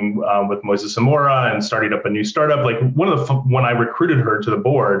working with Moses Zamora and starting up a new startup. Like when I recruited her to the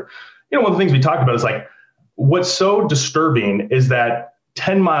board, you know, one of the things we talked about is like, what's so disturbing is that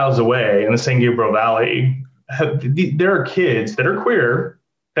 10 miles away in the San Gabriel Valley, there are kids that are queer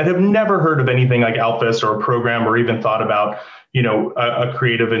that have never heard of anything like Alphas or a program or even thought about, you know, a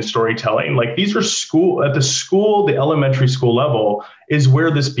creative and storytelling. Like these are the elementary school level is where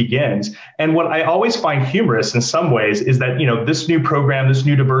this begins. And what I always find humorous in some ways is that, you know, this new program, this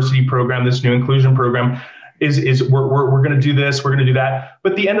new diversity program, this new inclusion program is we're going to do this, we're going to do that.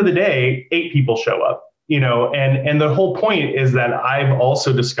 But at the end of the day, 8 people show up. You know, and the whole point is that I've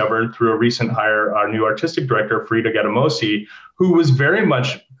also discovered through a recent hire, our new artistic director, Frida Getamosi, who was very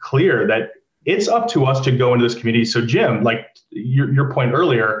much clear that it's up to us to go into this community. So Jim, like your point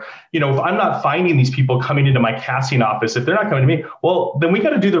earlier, you know, if I'm not finding these people coming into my casting office, if they're not coming to me, well, then we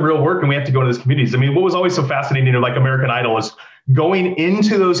got to do the real work and we have to go into these communities. I mean, what was always so fascinating, like American Idol, is going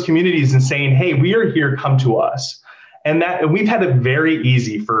into those communities and saying, hey, we are here, come to us. And we've had it very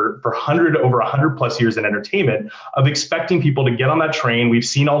easy for over 100 plus years in entertainment of expecting people to get on that train. We've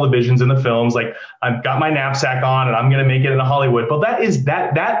seen all the visions in the films, like I've got my knapsack on and I'm going to make it into Hollywood. But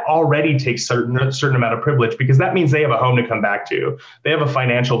that already takes a certain amount of privilege, because that means they have a home to come back to. They have a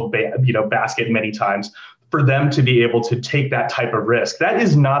financial basket many times for them to be able to take that type of risk. That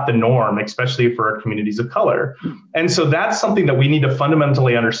is not the norm, especially for our communities of color. And so that's something that we need to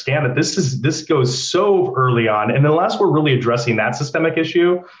fundamentally understand, that this goes so early on. And unless we're really addressing that systemic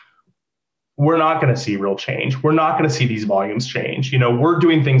issue, we're not going to see real change. We're not going to see these volumes change. You know, we're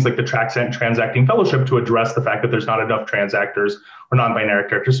doing things like the Transacting Fellowship to address the fact that there's not enough trans actors or non-binary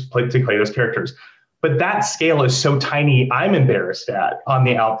characters to play those characters. But that scale is so tiny, I'm embarrassed on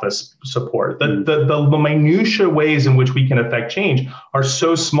the Alpha support. The minutiae ways in which we can affect change are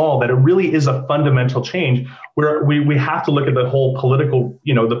so small that it really is a fundamental change where we have to look at the whole political,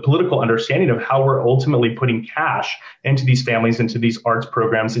 you know, the political understanding of how we're ultimately putting cash into these families, into these arts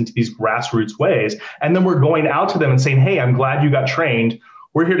programs, into these grassroots ways. And then we're going out to them and saying, hey, I'm glad you got trained.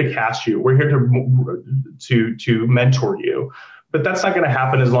 We're here to cast you. We're here to mentor you. But that's not going to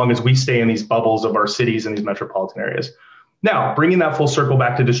happen as long as we stay in these bubbles of our cities and these metropolitan areas. Now, bringing that full circle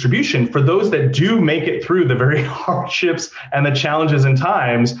back to distribution, for those that do make it through the very hardships and the challenges and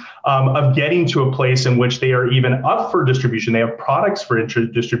times of getting to a place in which they are even up for distribution, they have products for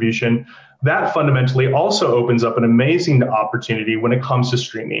distribution, that fundamentally also opens up an amazing opportunity when it comes to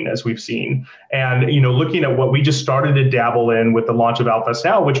streaming, as we've seen. And, you know, looking at what we just started to dabble in with the launch of Alphas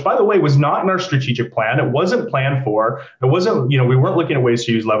Now, which, by the way, was not in our strategic plan. It wasn't planned for. It wasn't, you know, we weren't looking at ways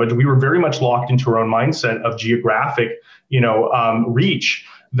to use leverage. We were very much locked into our own mindset of geographic, reach,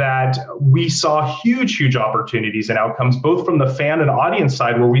 that we saw huge opportunities and outcomes, both from the fan and audience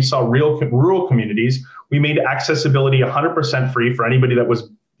side, where we saw real rural communities. We made accessibility 100% free for anybody that was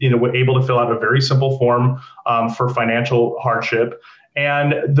able to fill out a very simple form for financial hardship.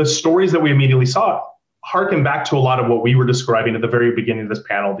 And the stories that we immediately saw harken back to a lot of what we were describing at the very beginning of this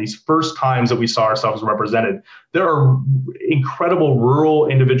panel. These first times that we saw ourselves represented, there are incredible rural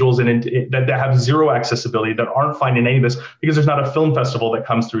individuals that have zero accessibility, that aren't finding any of this because there's not a film festival that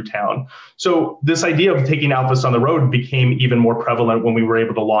comes through town. So this idea of taking Alphas on the road became even more prevalent when we were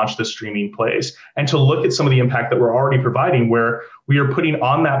able to launch the streaming plays and to look at some of the impact that we're already providing, where we are putting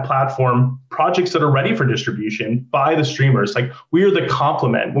on that platform projects that are ready for distribution by the streamers. Like, we are the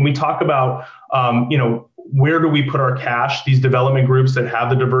complement. When we talk about, where do we put our cash? These development groups that have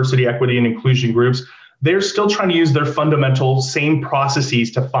the diversity, equity, and inclusion groups, they're still trying to use their fundamental same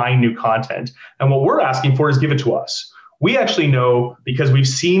processes to find new content. And what we're asking for is give it to us. We actually know, because we've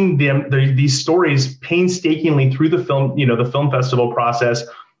seen these stories painstakingly through the film festival process,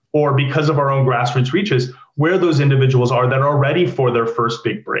 or because of our own grassroots reaches, where those individuals are that are ready for their first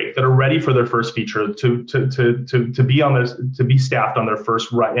big break, that are ready for their first feature, to be staffed on their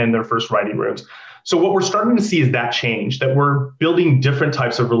first writing rooms. So what we're starting to see is that change, that we're building different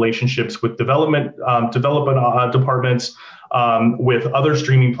types of relationships with development departments, with other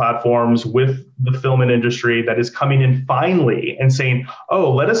streaming platforms, with the film industry that is coming in finally and saying,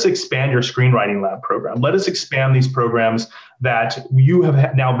 oh, let us expand your screenwriting lab program. Let us expand these programs that you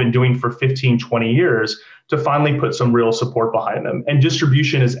have now been doing for 15, 20 years to finally put some real support behind them. And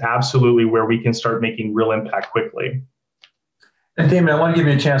distribution is absolutely where we can start making real impact quickly. And Damon, I want to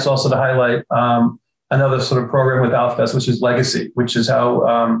give you a chance also to highlight another sort of program with Alphas, which is Legacy, which is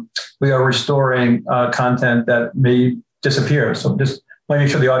how we are restoring content that may disappear. So just want to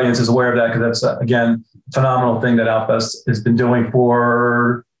make sure the audience is aware of that, because that's, again, a phenomenal thing that Outfest has been doing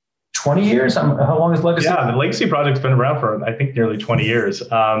for 20 years. How long is Legacy? Yeah, the Legacy Project's been around for, I think, nearly 20 years.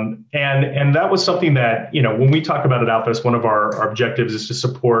 And that was something that, when we talk about at Outfest, one of our objectives is to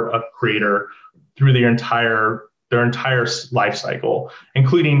support a creator through their entire life cycle,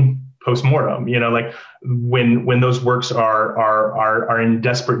 including post-mortem, like when those works are in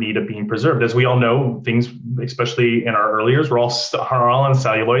desperate need of being preserved. As we all know, things, especially in our early years, we're all on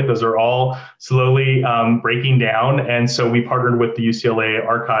celluloid. Those are all slowly breaking down. And so we partnered with the UCLA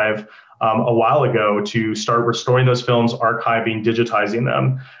Archive a while ago to start restoring those films, archiving, digitizing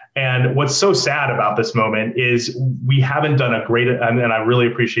them. And what's so sad about this moment is we haven't done a great, and I really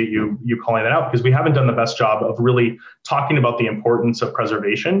appreciate you calling that out, because we haven't done the best job of really talking about the importance of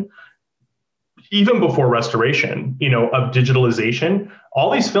preservation. Even before restoration, of digitalization, all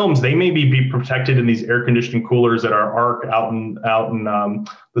these films, they may be protected in these air conditioning coolers at our ARC out in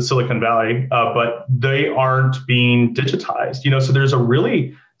the Silicon Valley, but they aren't being digitized. So there's a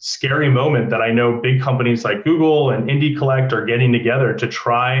really scary moment that I know big companies like Google and Indie Collect are getting together to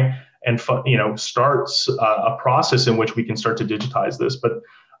try and start a process in which we can start to digitize this. But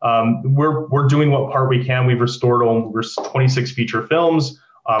we're doing what part we can. We've restored over 26 feature films.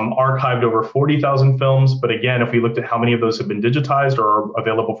 Archived over 40,000 films. But again, if we looked at how many of those have been digitized or are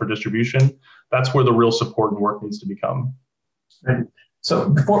available for distribution, that's where the real support and work needs to become. Right. So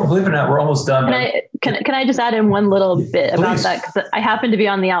believe it or not, we're almost done. Can I just add in one little bit about that? Because I happened to be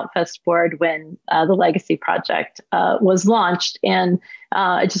on the Outfest board when the Legacy Project was launched. And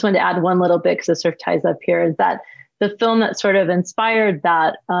I just wanted to add one little bit, because it sort of ties up here, is that the film that sort of inspired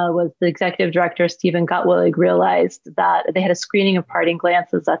that was the executive director, Stephen Gutwillig, realized that they had a screening of Parting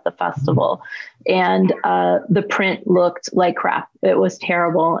Glances at the festival, and the print looked like crap. It was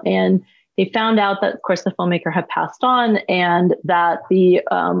terrible. And they found out that, of course, the filmmaker had passed on, and that the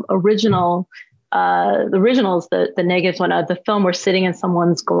originals, the negatives went out of the film, were sitting in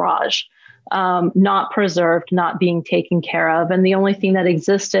someone's garage, not preserved, not being taken care of. And the only thing that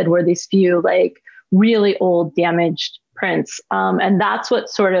existed were these few, really old, damaged prints. And that's what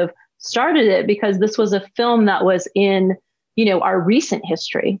sort of started it, because this was a film that was in, our recent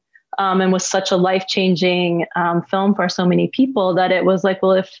history, and was such a life-changing film for so many people, that it was like,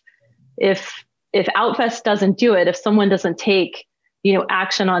 well, if Outfest doesn't do it, if someone doesn't take,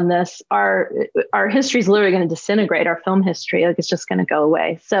 action on this, our history is literally going to disintegrate, our film history. It's just going to go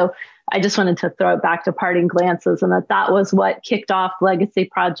away. So I just wanted to throw it back to Parting Glances, and that was what kicked off Legacy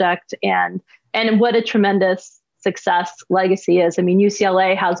Project, and what a tremendous success Legacy is. I mean,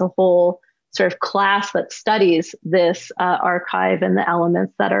 UCLA has a whole sort of class that studies this archive and the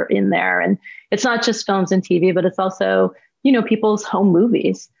elements that are in there. And it's not just films and TV, but it's also, people's home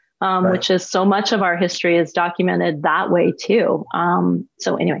movies, right, which is so much of our history is documented that way too.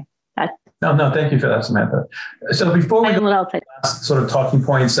 So anyway. No, thank you for that, Samantha. So before we go to last sort of talking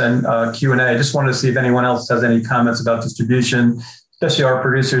points and Q&A, I just wanted to see if anyone else has any comments about distribution, especially our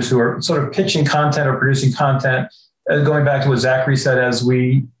producers who are sort of pitching content or producing content. Going back to what Zachary said, as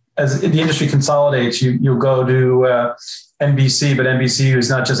the industry consolidates, you'll go to NBC, but NBC is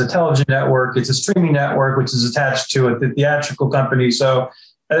not just a television network, it's a streaming network, which is attached to a theatrical company. So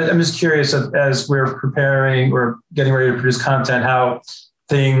I'm just curious, as we're preparing or getting ready to produce content, how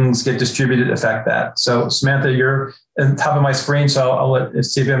things get distributed affect that. So Samantha, you're on top of my screen, so I'll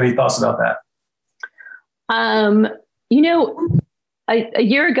see if you have any thoughts about that. A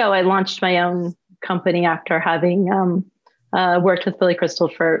year ago, I launched my own company after having worked with Billy Crystal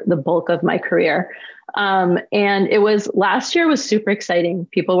for the bulk of my career. And last year was super exciting.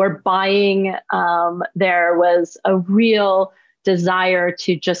 People were buying. There was a real desire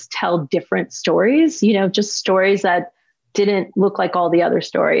to just tell different stories, just stories that didn't look like all the other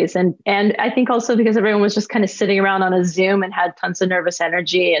stories. And I think also because everyone was just kind of sitting around on a Zoom and had tons of nervous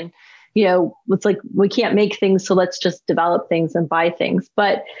energy, and it's like, we can't make things, so let's just develop things and buy things.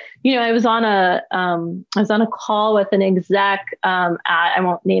 But, I was on a call with an exec I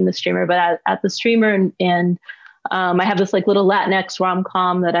won't name the streamer, but at the streamer, and I have this little Latinx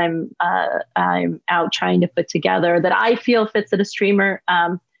rom-com that I'm out trying to put together that I feel fits at a streamer.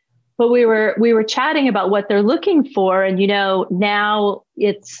 But we were chatting about what they're looking for, and now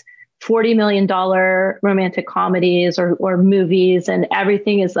it's $40 million romantic comedies or movies, and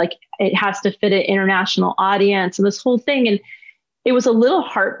everything is it has to fit an international audience and this whole thing. And it was a little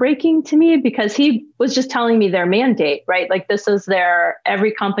heartbreaking to me, because he was just telling me their mandate, right? This is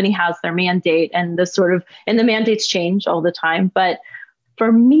every company has their mandate, and and the mandates change all the time. But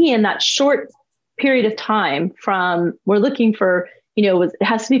for me, in that short period of time, from we're looking for, it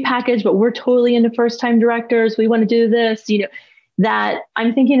has to be packaged, but we're totally into first time directors, we want to do this, that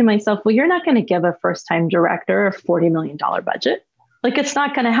I'm thinking to myself, well, you're not going to give a first-time director a $40 million budget. Like, it's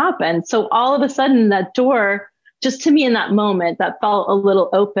not going to happen. So all of a sudden that door, just to me in that moment, that felt a little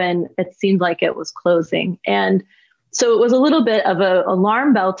open. It seemed like it was closing. And so it was a little bit of an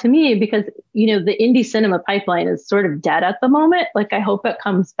alarm bell to me because, the indie cinema pipeline is sort of dead at the moment. Like, I hope it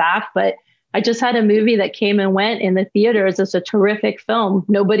comes back, but I just had a movie that came and went in the theaters. It's a terrific film.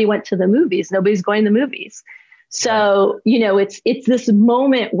 Nobody went to the movies. Nobody's going to movies. So, it's this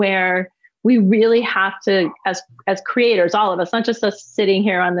moment where we really have to, as creators, all of us, not just us sitting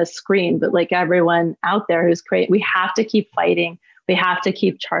here on this screen, but like everyone out there who's we have to keep fighting. We have to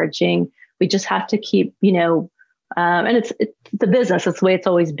keep charging. We just have to keep, and it's the business. It's the way it's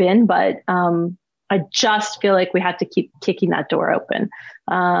always been. But I just feel like we have to keep kicking that door open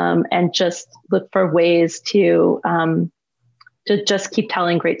and just look for ways to just keep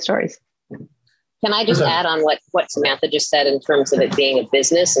telling great stories. Can I just add on what Samantha just said in terms of it being a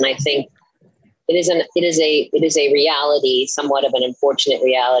business? And I think it is a reality, somewhat of an unfortunate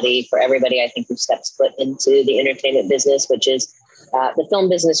reality for everybody, I think, who steps foot into the entertainment business, which is the film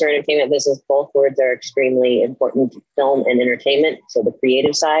business or entertainment business. Both words are extremely important, film and entertainment. So the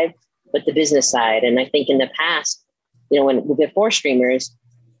creative side, but the business side. And I think in the past, before streamers,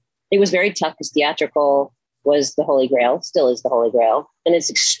 it was very tough because theatrical was the holy grail, still is the holy grail, and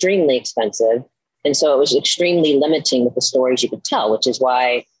it's extremely expensive. And so it was extremely limiting with the stories you could tell, which is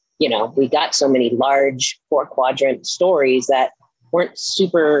why, we got so many large 4-quadrant stories that weren't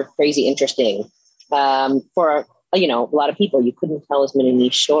super crazy interesting for, a lot of people. You couldn't tell as many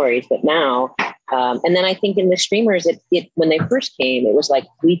niche stories, but now, and then I think in the streamers, when they first came, it was like,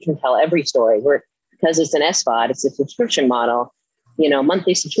 we can tell every story. Because it's an SVOD, it's a subscription model,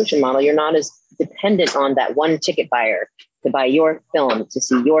 monthly subscription model. You're not as dependent on that one ticket buyer to buy your film, to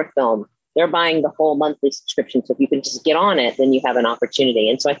see your film. They're buying the whole monthly subscription. So if you can just get on it, then you have an opportunity.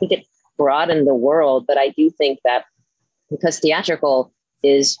 And so I think it broadened the world. But I do think that because theatrical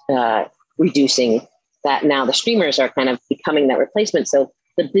is reducing, that now the streamers are kind of becoming that replacement. So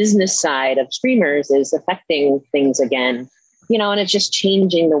the business side of streamers is affecting things again, and it's just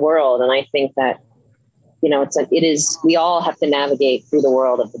changing the world. And I think that, we all have to navigate through the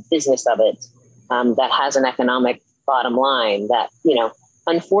world of the business of it that has an economic bottom line that,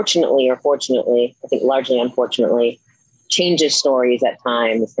 unfortunately or fortunately, I think largely unfortunately, changes stories at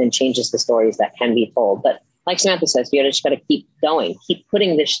times and changes the stories that can be told. But like Samantha says, you just got to keep going, keep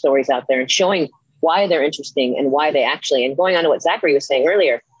putting these stories out there and showing why they're interesting and why they actually, and going on to what Zachary was saying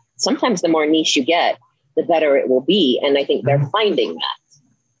earlier, sometimes the more niche you get, the better it will be. And I think they're finding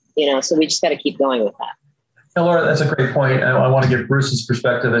that, so we just got to keep going with that. Yeah, Laura, that's a great point. I want to give Bruce's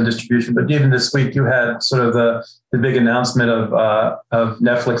perspective and distribution, but even this week you had sort of the big announcement of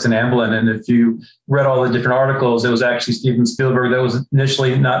Netflix and Amblin. And if you read all the different articles, it was actually Steven Spielberg that was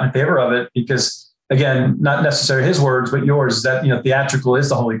initially not in favor of it because, again, not necessarily his words, but yours, that, theatrical is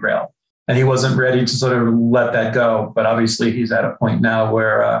the holy grail. And he wasn't ready to sort of let that go. But obviously he's at a point now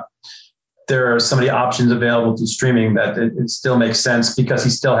where there are so many options available to streaming that it still makes sense because he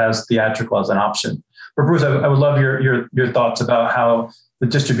still has theatrical as an option. But Bruce, I would love your thoughts about how the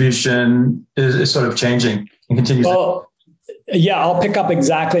distribution is sort of changing and continues. Well, yeah, I'll pick up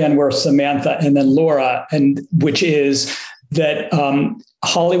exactly on where Samantha and then Laura, and which is that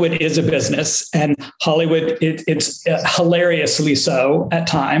Hollywood is a business, and Hollywood it's hilariously so at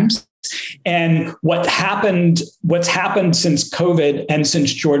times. And what's happened since COVID and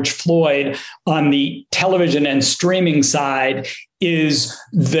since George Floyd on the television and streaming side is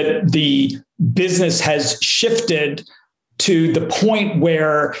that the business has shifted to the point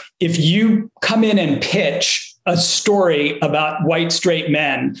where if you come in and pitch a story about white straight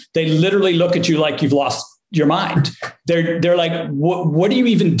men, they literally look at you like you've lost your mind. They're like, what are you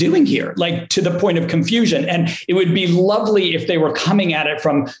even doing here? Like, to the point of confusion. And it would be lovely if they were coming at it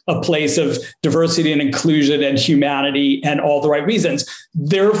from a place of diversity and inclusion and humanity and all the right reasons.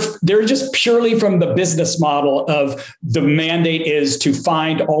 They're just purely from the business model of the mandate is to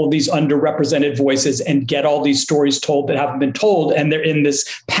find all of these underrepresented voices and get all these stories told that haven't been told. And they're in this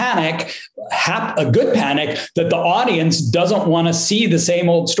panic, a good panic, that the audience doesn't want to see the same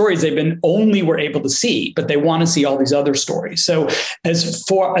old stories they've been only were able to see, but they want to see all these other stories. So as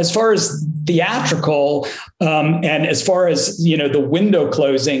far as theatrical and as far as, the window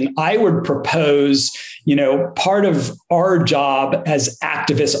closing, I would propose, part of our job as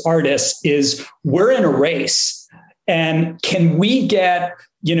activist artists is we're in a race. And can we get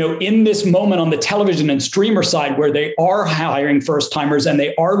in this moment on the television and streamer side where they are hiring first timers and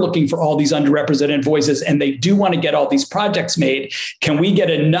they are looking for all these underrepresented voices and they do want to get all these projects made, can we get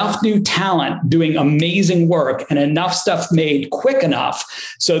enough new talent doing amazing work and enough stuff made quick enough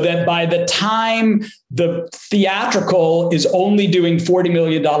so that by the time the theatrical is only doing $40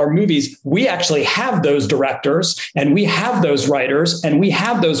 million movies, we actually have those directors and we have those writers and we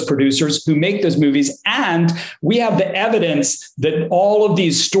have those producers who make those movies. And we have the evidence that all of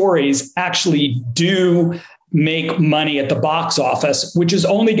these stories actually do make money at the box office, which is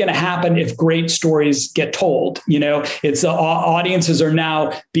only going to happen if great stories get told. It's the audiences are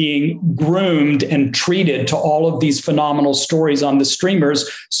now being groomed and treated to all of these phenomenal stories on the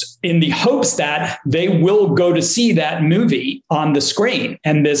streamers in the hopes that they will go to see that movie on the screen.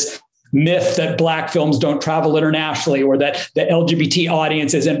 And this myth that Black films don't travel internationally or that the LGBT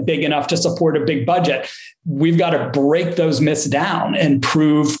audience isn't big enough to support a big budget. We've got to break those myths down and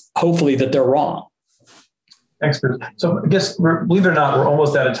prove, hopefully, that they're wrong. Thanks, Bruce. So I guess, believe it or not, we're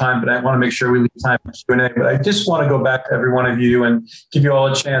almost out of time, but I want to make sure we leave time for Q&A. But I just want to go back to every one of you and give you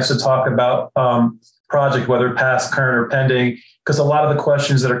all a chance to talk about project, whether past, current, or pending, because a lot of the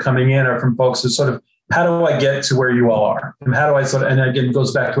questions that are coming in are from folks who sort of, how do I get to where you all are? And how do I and again, it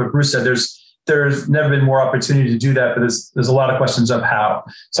goes back to what Bruce said, there's never been more opportunity to do that, but there's a lot of questions of how.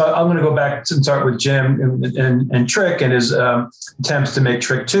 So I'm going to go back and start with Jim and Trick and his attempts to make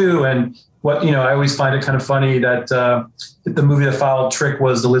Trick 2. And what, I always find it kind of funny that the movie that followed Trick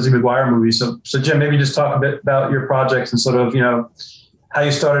was the Lizzie McGuire movie. So Jim, maybe just talk a bit about your projects and sort of, how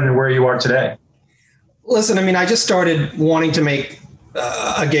you started and where you are today. Listen, I just started wanting to make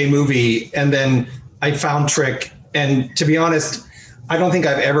a gay movie, and then I found Trick. And to be honest, I don't think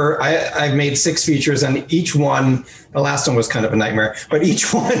I've made 6 features, and each one, the last one was kind of a nightmare, but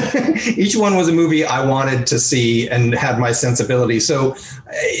each one was a movie I wanted to see and had my sensibility. So,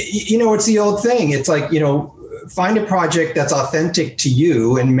 it's the old thing. It's like, find a project that's authentic to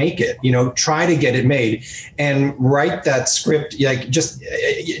you and make it, try to get it made and write that script. Like, just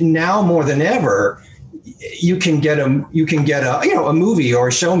now more than ever, you can get a movie or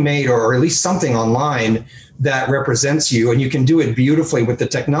a show made, or at least something online that represents you, and you can do it beautifully with the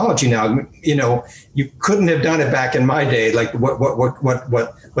technology now. You couldn't have done it back in my day, like what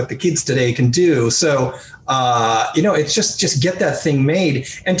the kids today can do. So, it's just get that thing made.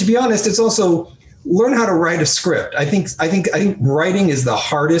 And to be honest, it's also learn how to write a script. I think writing is the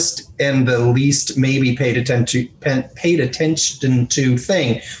hardest and the least maybe paid attention to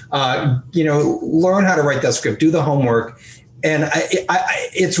thing. Learn how to write that script, do the homework. And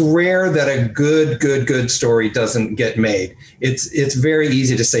it's rare that a good story doesn't get made. It's very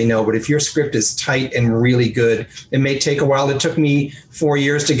easy to say no, but if your script is tight and really good, it may take a while. It took me 4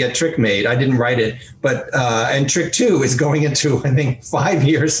 years to get Trick made. I didn't write it, but and Trick 2 is going into, I think, 5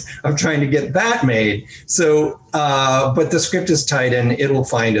 years of trying to get that made. So, but the script is tight and it'll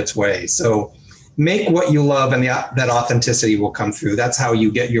find its way. So make what you love, and that authenticity will come through. That's how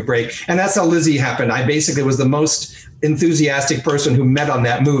you get your break. And that's how Lizzie happened. I basically was the most enthusiastic person who met on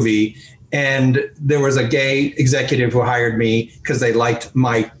that movie. And there was a gay executive who hired me because they liked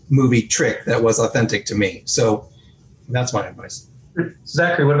my movie Trick that was authentic to me. So that's my advice.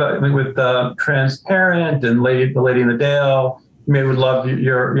 Zachary, what about with Transparent and The Lady in the Dale? Maybe would love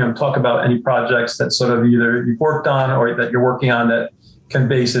your talk about any projects that sort of either you've worked on or that you're working on that can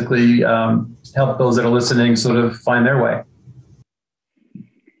basically help those that are listening sort of find their way.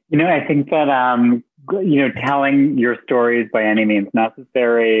 I think that, telling your stories by any means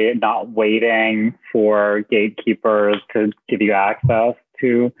necessary, not waiting for gatekeepers to give you access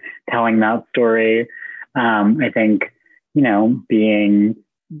to telling that story. I think, being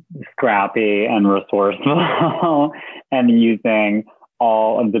scrappy and resourceful and using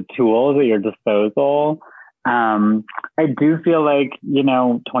all of the tools at your disposal. I do feel like,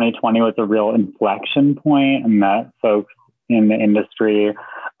 2020 was a real inflection point, and that folks in the industry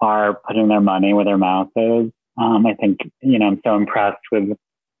are putting their money where their mouth is. I think, I'm so impressed with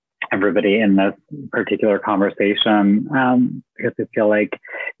everybody in this particular conversation because I feel like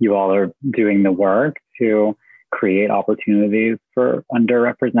you all are doing the work to create opportunities for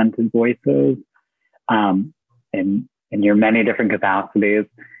underrepresented voices in your many different capacities.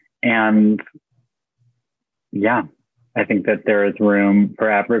 And yeah, I think that there is room for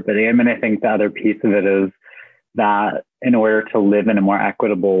everybody. I think the other piece of it is that in order to live in a more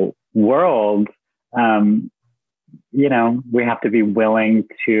equitable world, we have to be willing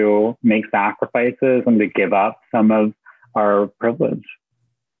to make sacrifices and to give up some of our privilege.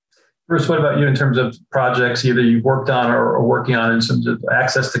 Bruce, what about you in terms of projects either you've worked on or working on in terms of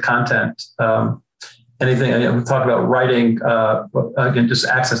access to content? anything, we talked about writing, again, just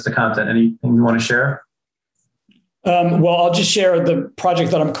access to content. Anything you want to share? Well, I'll just share the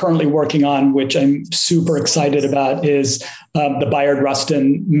project that I'm currently working on, which I'm super excited about, is the Bayard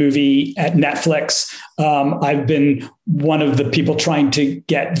Rustin movie at Netflix. I've been one of the people trying to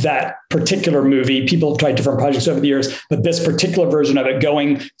get that particular movie. People have tried different projects over the years, but this particular version of it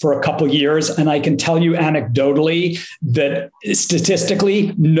going for a couple of years. And I can tell you anecdotally that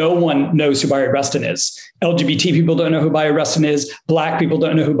statistically, no one knows who Bayard Rustin is. LGBT people don't know who Bayard Rustin is. Black people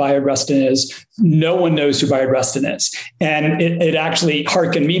don't know who Bayard Rustin is. No one knows who Bayard Rustin is. And it actually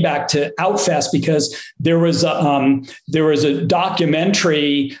harkened me back to Outfest, because there was a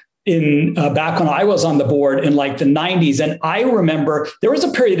documentary in back when I was on the board in like the 90s. And I remember there was a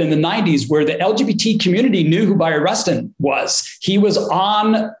period in the 90s where the LGBT community knew who Bayard Rustin was. He was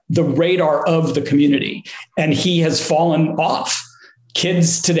on the radar of the community, and he has fallen off.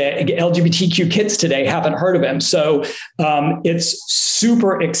 Kids today, LGBTQ kids today, haven't heard of him. So it's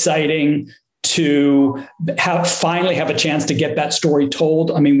super exciting to finally have a chance to get that story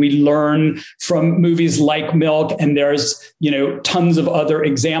told. I mean, we learn from movies like Milk, and there's, tons of other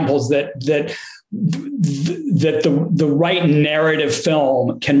examples that the right narrative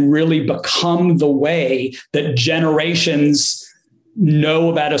film can really become the way that generations know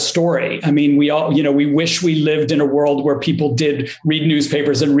about a story. I mean, we all, we wish we lived in a world where people did read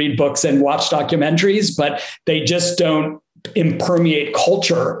newspapers and read books and watch documentaries, but they just don't impermeate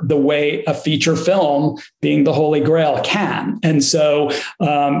culture the way a feature film, being the Holy Grail, can. And so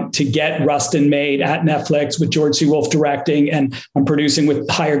to get Rustin made at Netflix with George C. Wolfe directing, and I'm producing with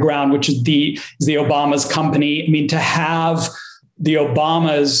Higher Ground, which is the Obamas company. I mean, to have the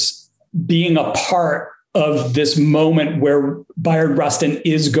Obamas being a part of this moment where Bayard Rustin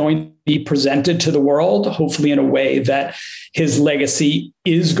is going to be presented to the world, hopefully in a way that his legacy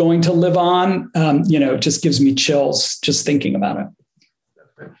is going to live on, it just gives me chills just thinking about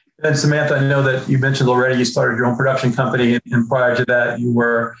it. And Samantha, I know that you mentioned already you started your own production company, and prior to that, you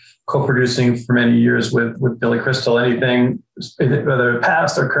were co-producing for many years with Billy Crystal. Anything, whether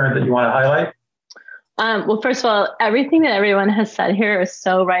past or current, that you want to highlight? Well, first of all, everything that everyone has said here is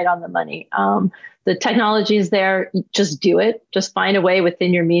so right on the money. The technology is there. Just do it. Just find a way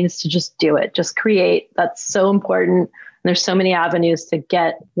within your means to just do it. Just create. That's so important. And there's so many avenues to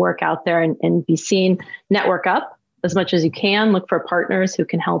get work out there and be seen. Network up as much as you can. Look for partners who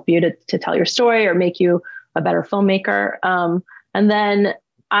can help you to tell your story or make you a better filmmaker. And then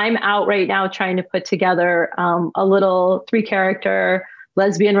I'm out right now trying to put together a little 3-character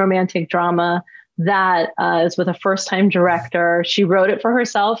lesbian romantic drama that is with a first-time director. She wrote it for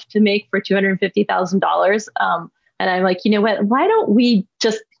herself to make for $250,000. And I'm like, you know what? Why don't we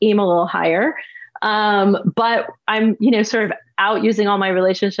just aim a little higher? But I'm, sort of out using all my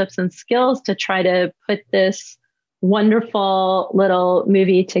relationships and skills to try to put this wonderful little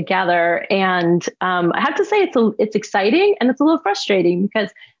movie together. And I have to say it's exciting, and it's a little frustrating, because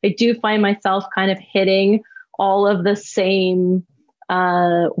I do find myself kind of hitting all of the same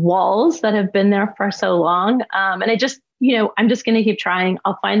walls that have been there for so long. And I just, I'm just going to keep trying.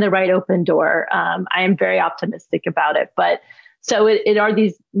 I'll find the right open door. I am very optimistic about it. But so it are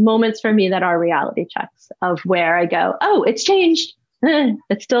these moments for me that are reality checks of where I go, oh, it's changed.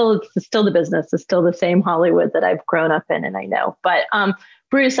 It's still the business. It's still the same Hollywood that I've grown up in and I know. But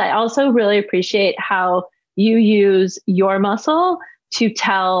Bruce, I also really appreciate how you use your muscle to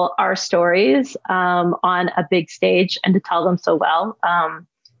tell our stories on a big stage and to tell them so well.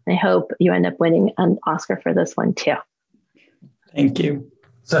 I hope you end up winning an Oscar for this one too. Thank you.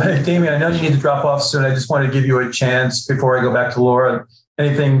 So, Damien, I know you need to drop off soon. I just wanted to give you a chance before I go back to Laura.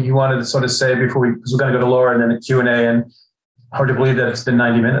 Anything you wanted to sort of say before because we're going to go to Laura and then a Q&A, and hard to believe that it's been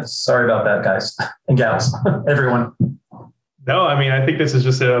 90 minutes. Sorry about that, guys and gals, everyone. No, I mean, I think this is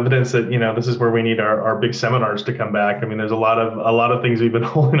just evidence that, this is where we need our big seminars to come back. I mean, there's a lot of things we've been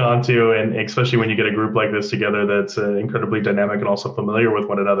holding on to, and especially when you get a group like this together that's incredibly dynamic and also familiar with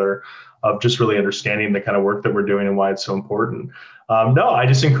one another, of just really understanding the kind of work that we're doing and why it's so important. No, I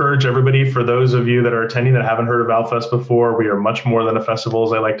just encourage everybody, for those of you that are attending that haven't heard of Outfest before, we are much more than a festival,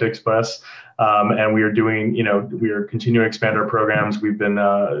 as I like to express. And we are doing, we are continuing to expand our programs. We've been,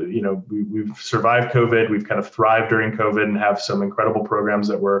 we've survived COVID. We've kind of thrived during COVID and have some incredible programs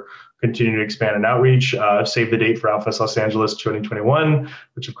that we're continuing to expand and outreach. Save the date for Outfest Los Angeles 2021,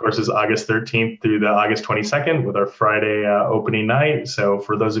 which of course is August 13th through the August 22nd with our Friday opening night. So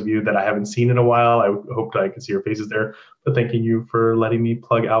for those of you that I haven't seen in a while, I hope that I can see your faces there. But thanking you for letting me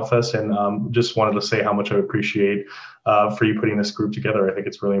plug Outfest, and just wanted to say how much I appreciate for you putting this group together. I think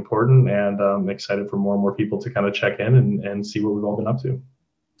it's really important, and I'm excited for more and more people to kind of check in and see what we've all been up to.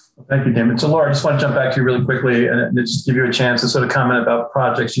 Thank you, Damon. So Laura, I just want to jump back to you really quickly and just give you a chance to sort of comment about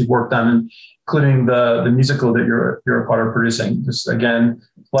projects you've worked on, including the musical that you're a part of producing. Just again,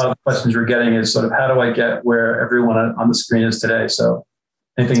 a lot of the questions you're getting is sort of how do I get where everyone on the screen is today? So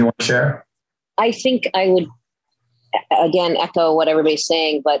anything you want to share? I think I would, again, echo what everybody's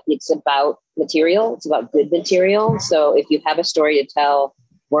saying, but it's about material. It's about good material. So if you have a story to tell,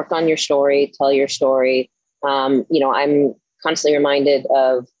 work on your story, tell your story. I'm constantly reminded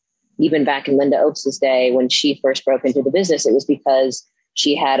of even back in Linda Oakes' day, when she first broke into the business, it was because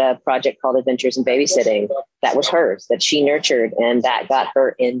she had a project called Adventures in Babysitting that was hers, that she nurtured, and that got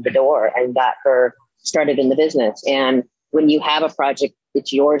her in the door and got her started in the business. And when you have a project,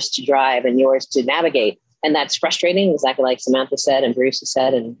 it's yours to drive and yours to navigate. And that's frustrating, exactly like Samantha said, and Bruce has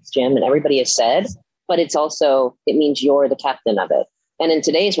said, and Jim and everybody has said, but it means you're the captain of it. And in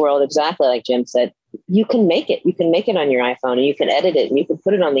today's world, exactly like Jim said, you can make it. You can make it on your iPhone, and you can edit it, and you can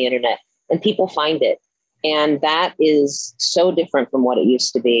put it on the internet, and people find it. And that is so different from what it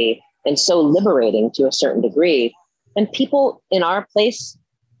used to be, and so liberating to a certain degree. And people in our place,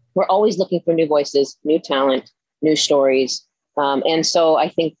 we're always looking for new voices, new talent, new stories. And so I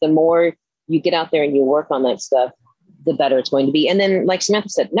think the more you get out there and you work on that stuff, the better it's going to be. And then, like Samantha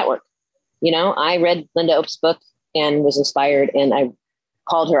said, network. I read Linda Oakes' book and was inspired, and I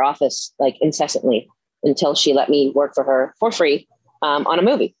called her office like incessantly until she let me work for her for free on a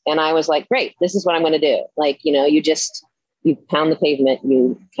movie. And I was like, great, this is what I'm going to do. Like, you pound the pavement,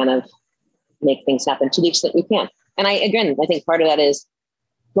 you kind of make things happen to the extent you can. And I think part of that is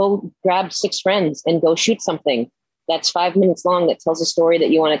go grab 6 friends and go shoot something that's 5 minutes long that tells a story that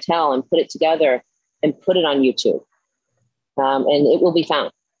you want to tell, and put it together and put it on YouTube. And it will be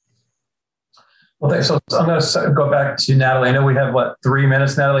found. Well, thanks. So I'm going to go back to Natalie. I know we have, 3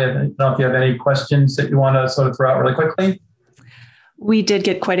 minutes, Natalie? I don't know if you have any questions that you want to sort of throw out really quickly. We did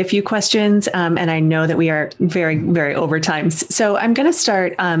get quite a few questions, and I know that we are very, very over time. So I'm going to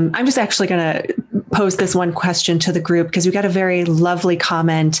start. I'm just actually going to pose this one question to the group, because we got a very lovely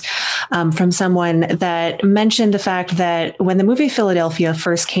comment from someone that mentioned the fact that when the movie Philadelphia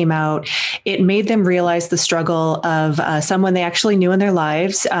first came out, it made them realize the struggle of someone they actually knew in their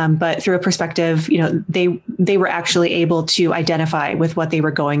lives, but through a perspective, they were actually able to identify with what they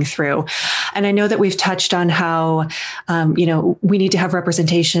were going through. And I know that we've touched on how, we need to have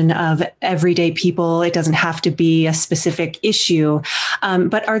representation of everyday people. It doesn't have to be a specific issue.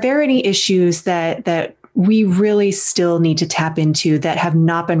 But are there any issues that we really still need to tap into that have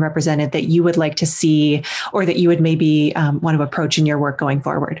not been represented that you would like to see, or that you would maybe want to approach in your work going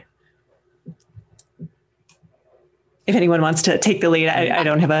forward? If anyone wants to take the lead, I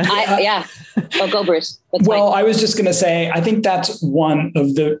don't have a... Go, Bruce. I was just going to say, I think that's one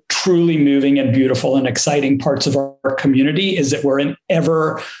of the truly moving and beautiful and exciting parts of our community, is that we're an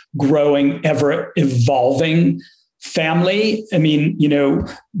ever growing, ever evolving family. I mean,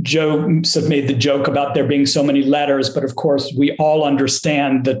 Joe sort of made the joke about there being so many letters, but of course we all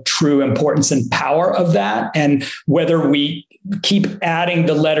understand the true importance and power of that. And whether we keep adding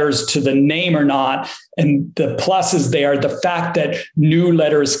the letters to the name or not, and the pluses there, the fact that new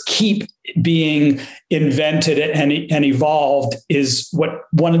letters keep being invented and evolved is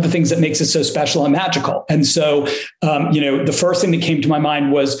one of the things that makes it so special and magical. And so, the first thing that came to my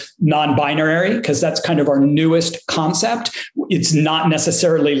mind was non-binary, because that's kind of our newest concept. It's not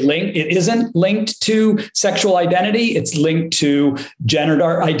necessarily linked. It isn't linked to sexual identity. It's linked to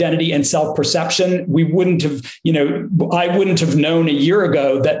gender identity and self-perception. We wouldn't have, I wouldn't have known a year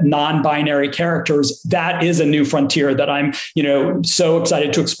ago that non-binary characters, that is a new frontier that I'm, so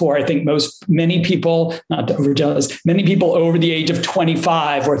excited to explore. I think many people, not to overjealous, many people over the age of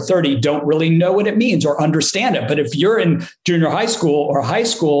 25 or 30 don't really know what it means or understand it. But if you're in junior high school or high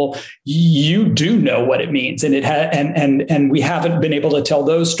school, you do know what it means. And and we haven't been able to tell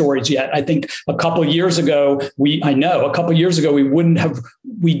those stories yet. I think a couple of years ago, we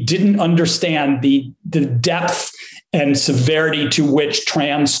didn't understand the depth and severity to which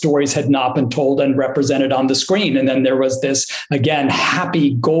trans stories had not been told and represented on the screen. And then there was this, again,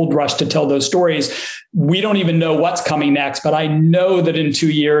 happy gold rush to tell those stories. We don't even know what's coming next, but I know that in 2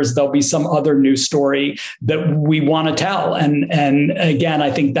 years, there'll be some other new story that we want to tell. And again,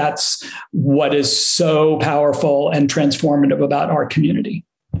 I think that's what is so powerful and transformative about our community.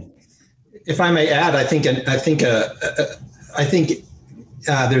 If I may add, I think there's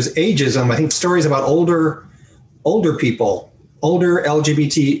ageism. I think stories about older people, older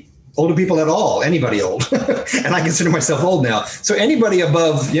LGBT, older people at all, anybody old, and I consider myself old now. So anybody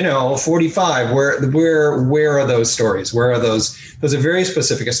above, 45, where are those stories? Where are those? Those are very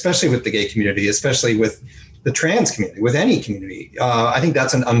specific, especially with the gay community, especially with the trans community, with any community. I think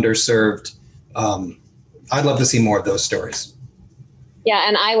that's an underserved. I'd love to see more of those stories. Yeah,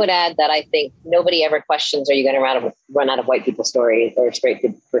 and I would add that I think nobody ever questions, are you going to run out of white people stories or straight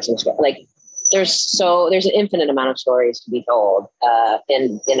person stories? Like, there's an infinite amount of stories to be told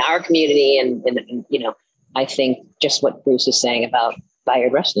in our community, and I think just what Bruce is saying about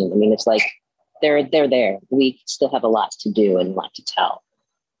Bayard Rustin. I mean, it's like they're there. We still have a lot to do and a lot to tell.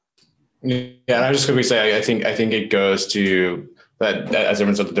 Yeah, and I was just going to say, I think it goes to that, as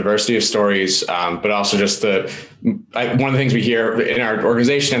everyone said, the diversity of stories, but also just one of the things we hear in our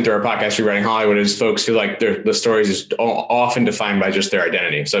organization and through our podcast, Rewriting Hollywood, is folks who like the stories is often defined by just their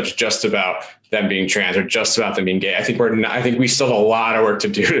identity. So it's just about them being trans or just about them being gay. I think we still have a lot of work to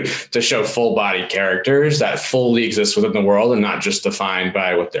do to show full body characters that fully exist within the world and not just defined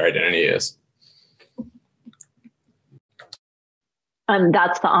by what their identity is. And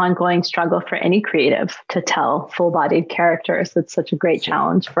that's the ongoing struggle for any creative, to tell full-bodied characters. It's such a great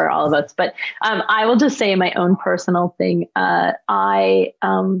challenge for all of us. But I will just say my own personal thing. I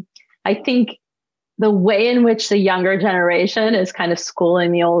think the way in which the younger generation is kind of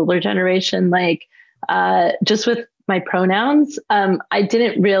schooling the older generation, like just with my pronouns, I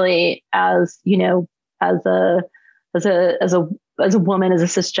didn't really, as a woman, as a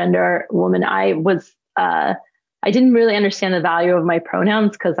cisgender woman, I didn't really understand the value of my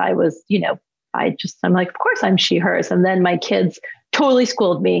pronouns because I was, I'm like, of course I'm she, hers. And then my kids totally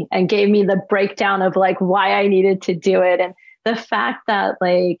schooled me and gave me the breakdown of like why I needed to do it. And the fact that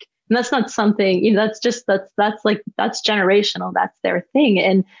like, and that's not something, that's generational. That's their thing.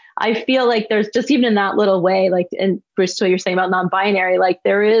 And I feel like there's just, even in that little way, like, and Bruce, what you're saying about non-binary, like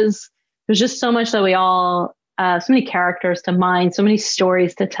there's just so much that we all, so many characters to mind, so many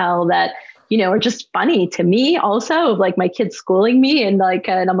stories to tell that, are just funny to me also, of like my kids schooling me and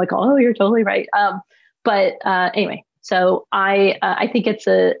I'm like, oh, you're totally right. But anyway, so I think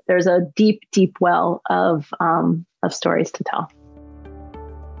there's a deep, deep well of stories to tell.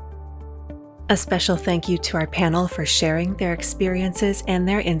 A special thank you to our panel for sharing their experiences and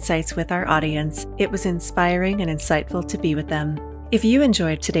their insights with our audience. It was inspiring and insightful to be with them. If you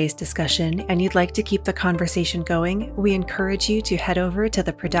enjoyed today's discussion and you'd like to keep the conversation going, we encourage you to head over to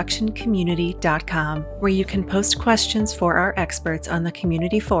theproductioncommunity.com, where you can post questions for our experts on the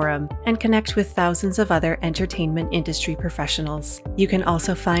community forum and connect with thousands of other entertainment industry professionals. You can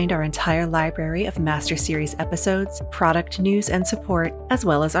also find our entire library of Master Series episodes, product news and support, as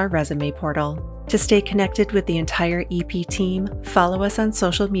well as our resume portal. To stay connected with the entire EP team, follow us on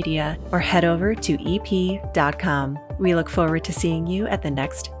social media or head over to ep.com. We look forward to seeing you at the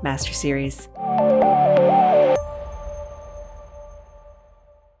next Master Series.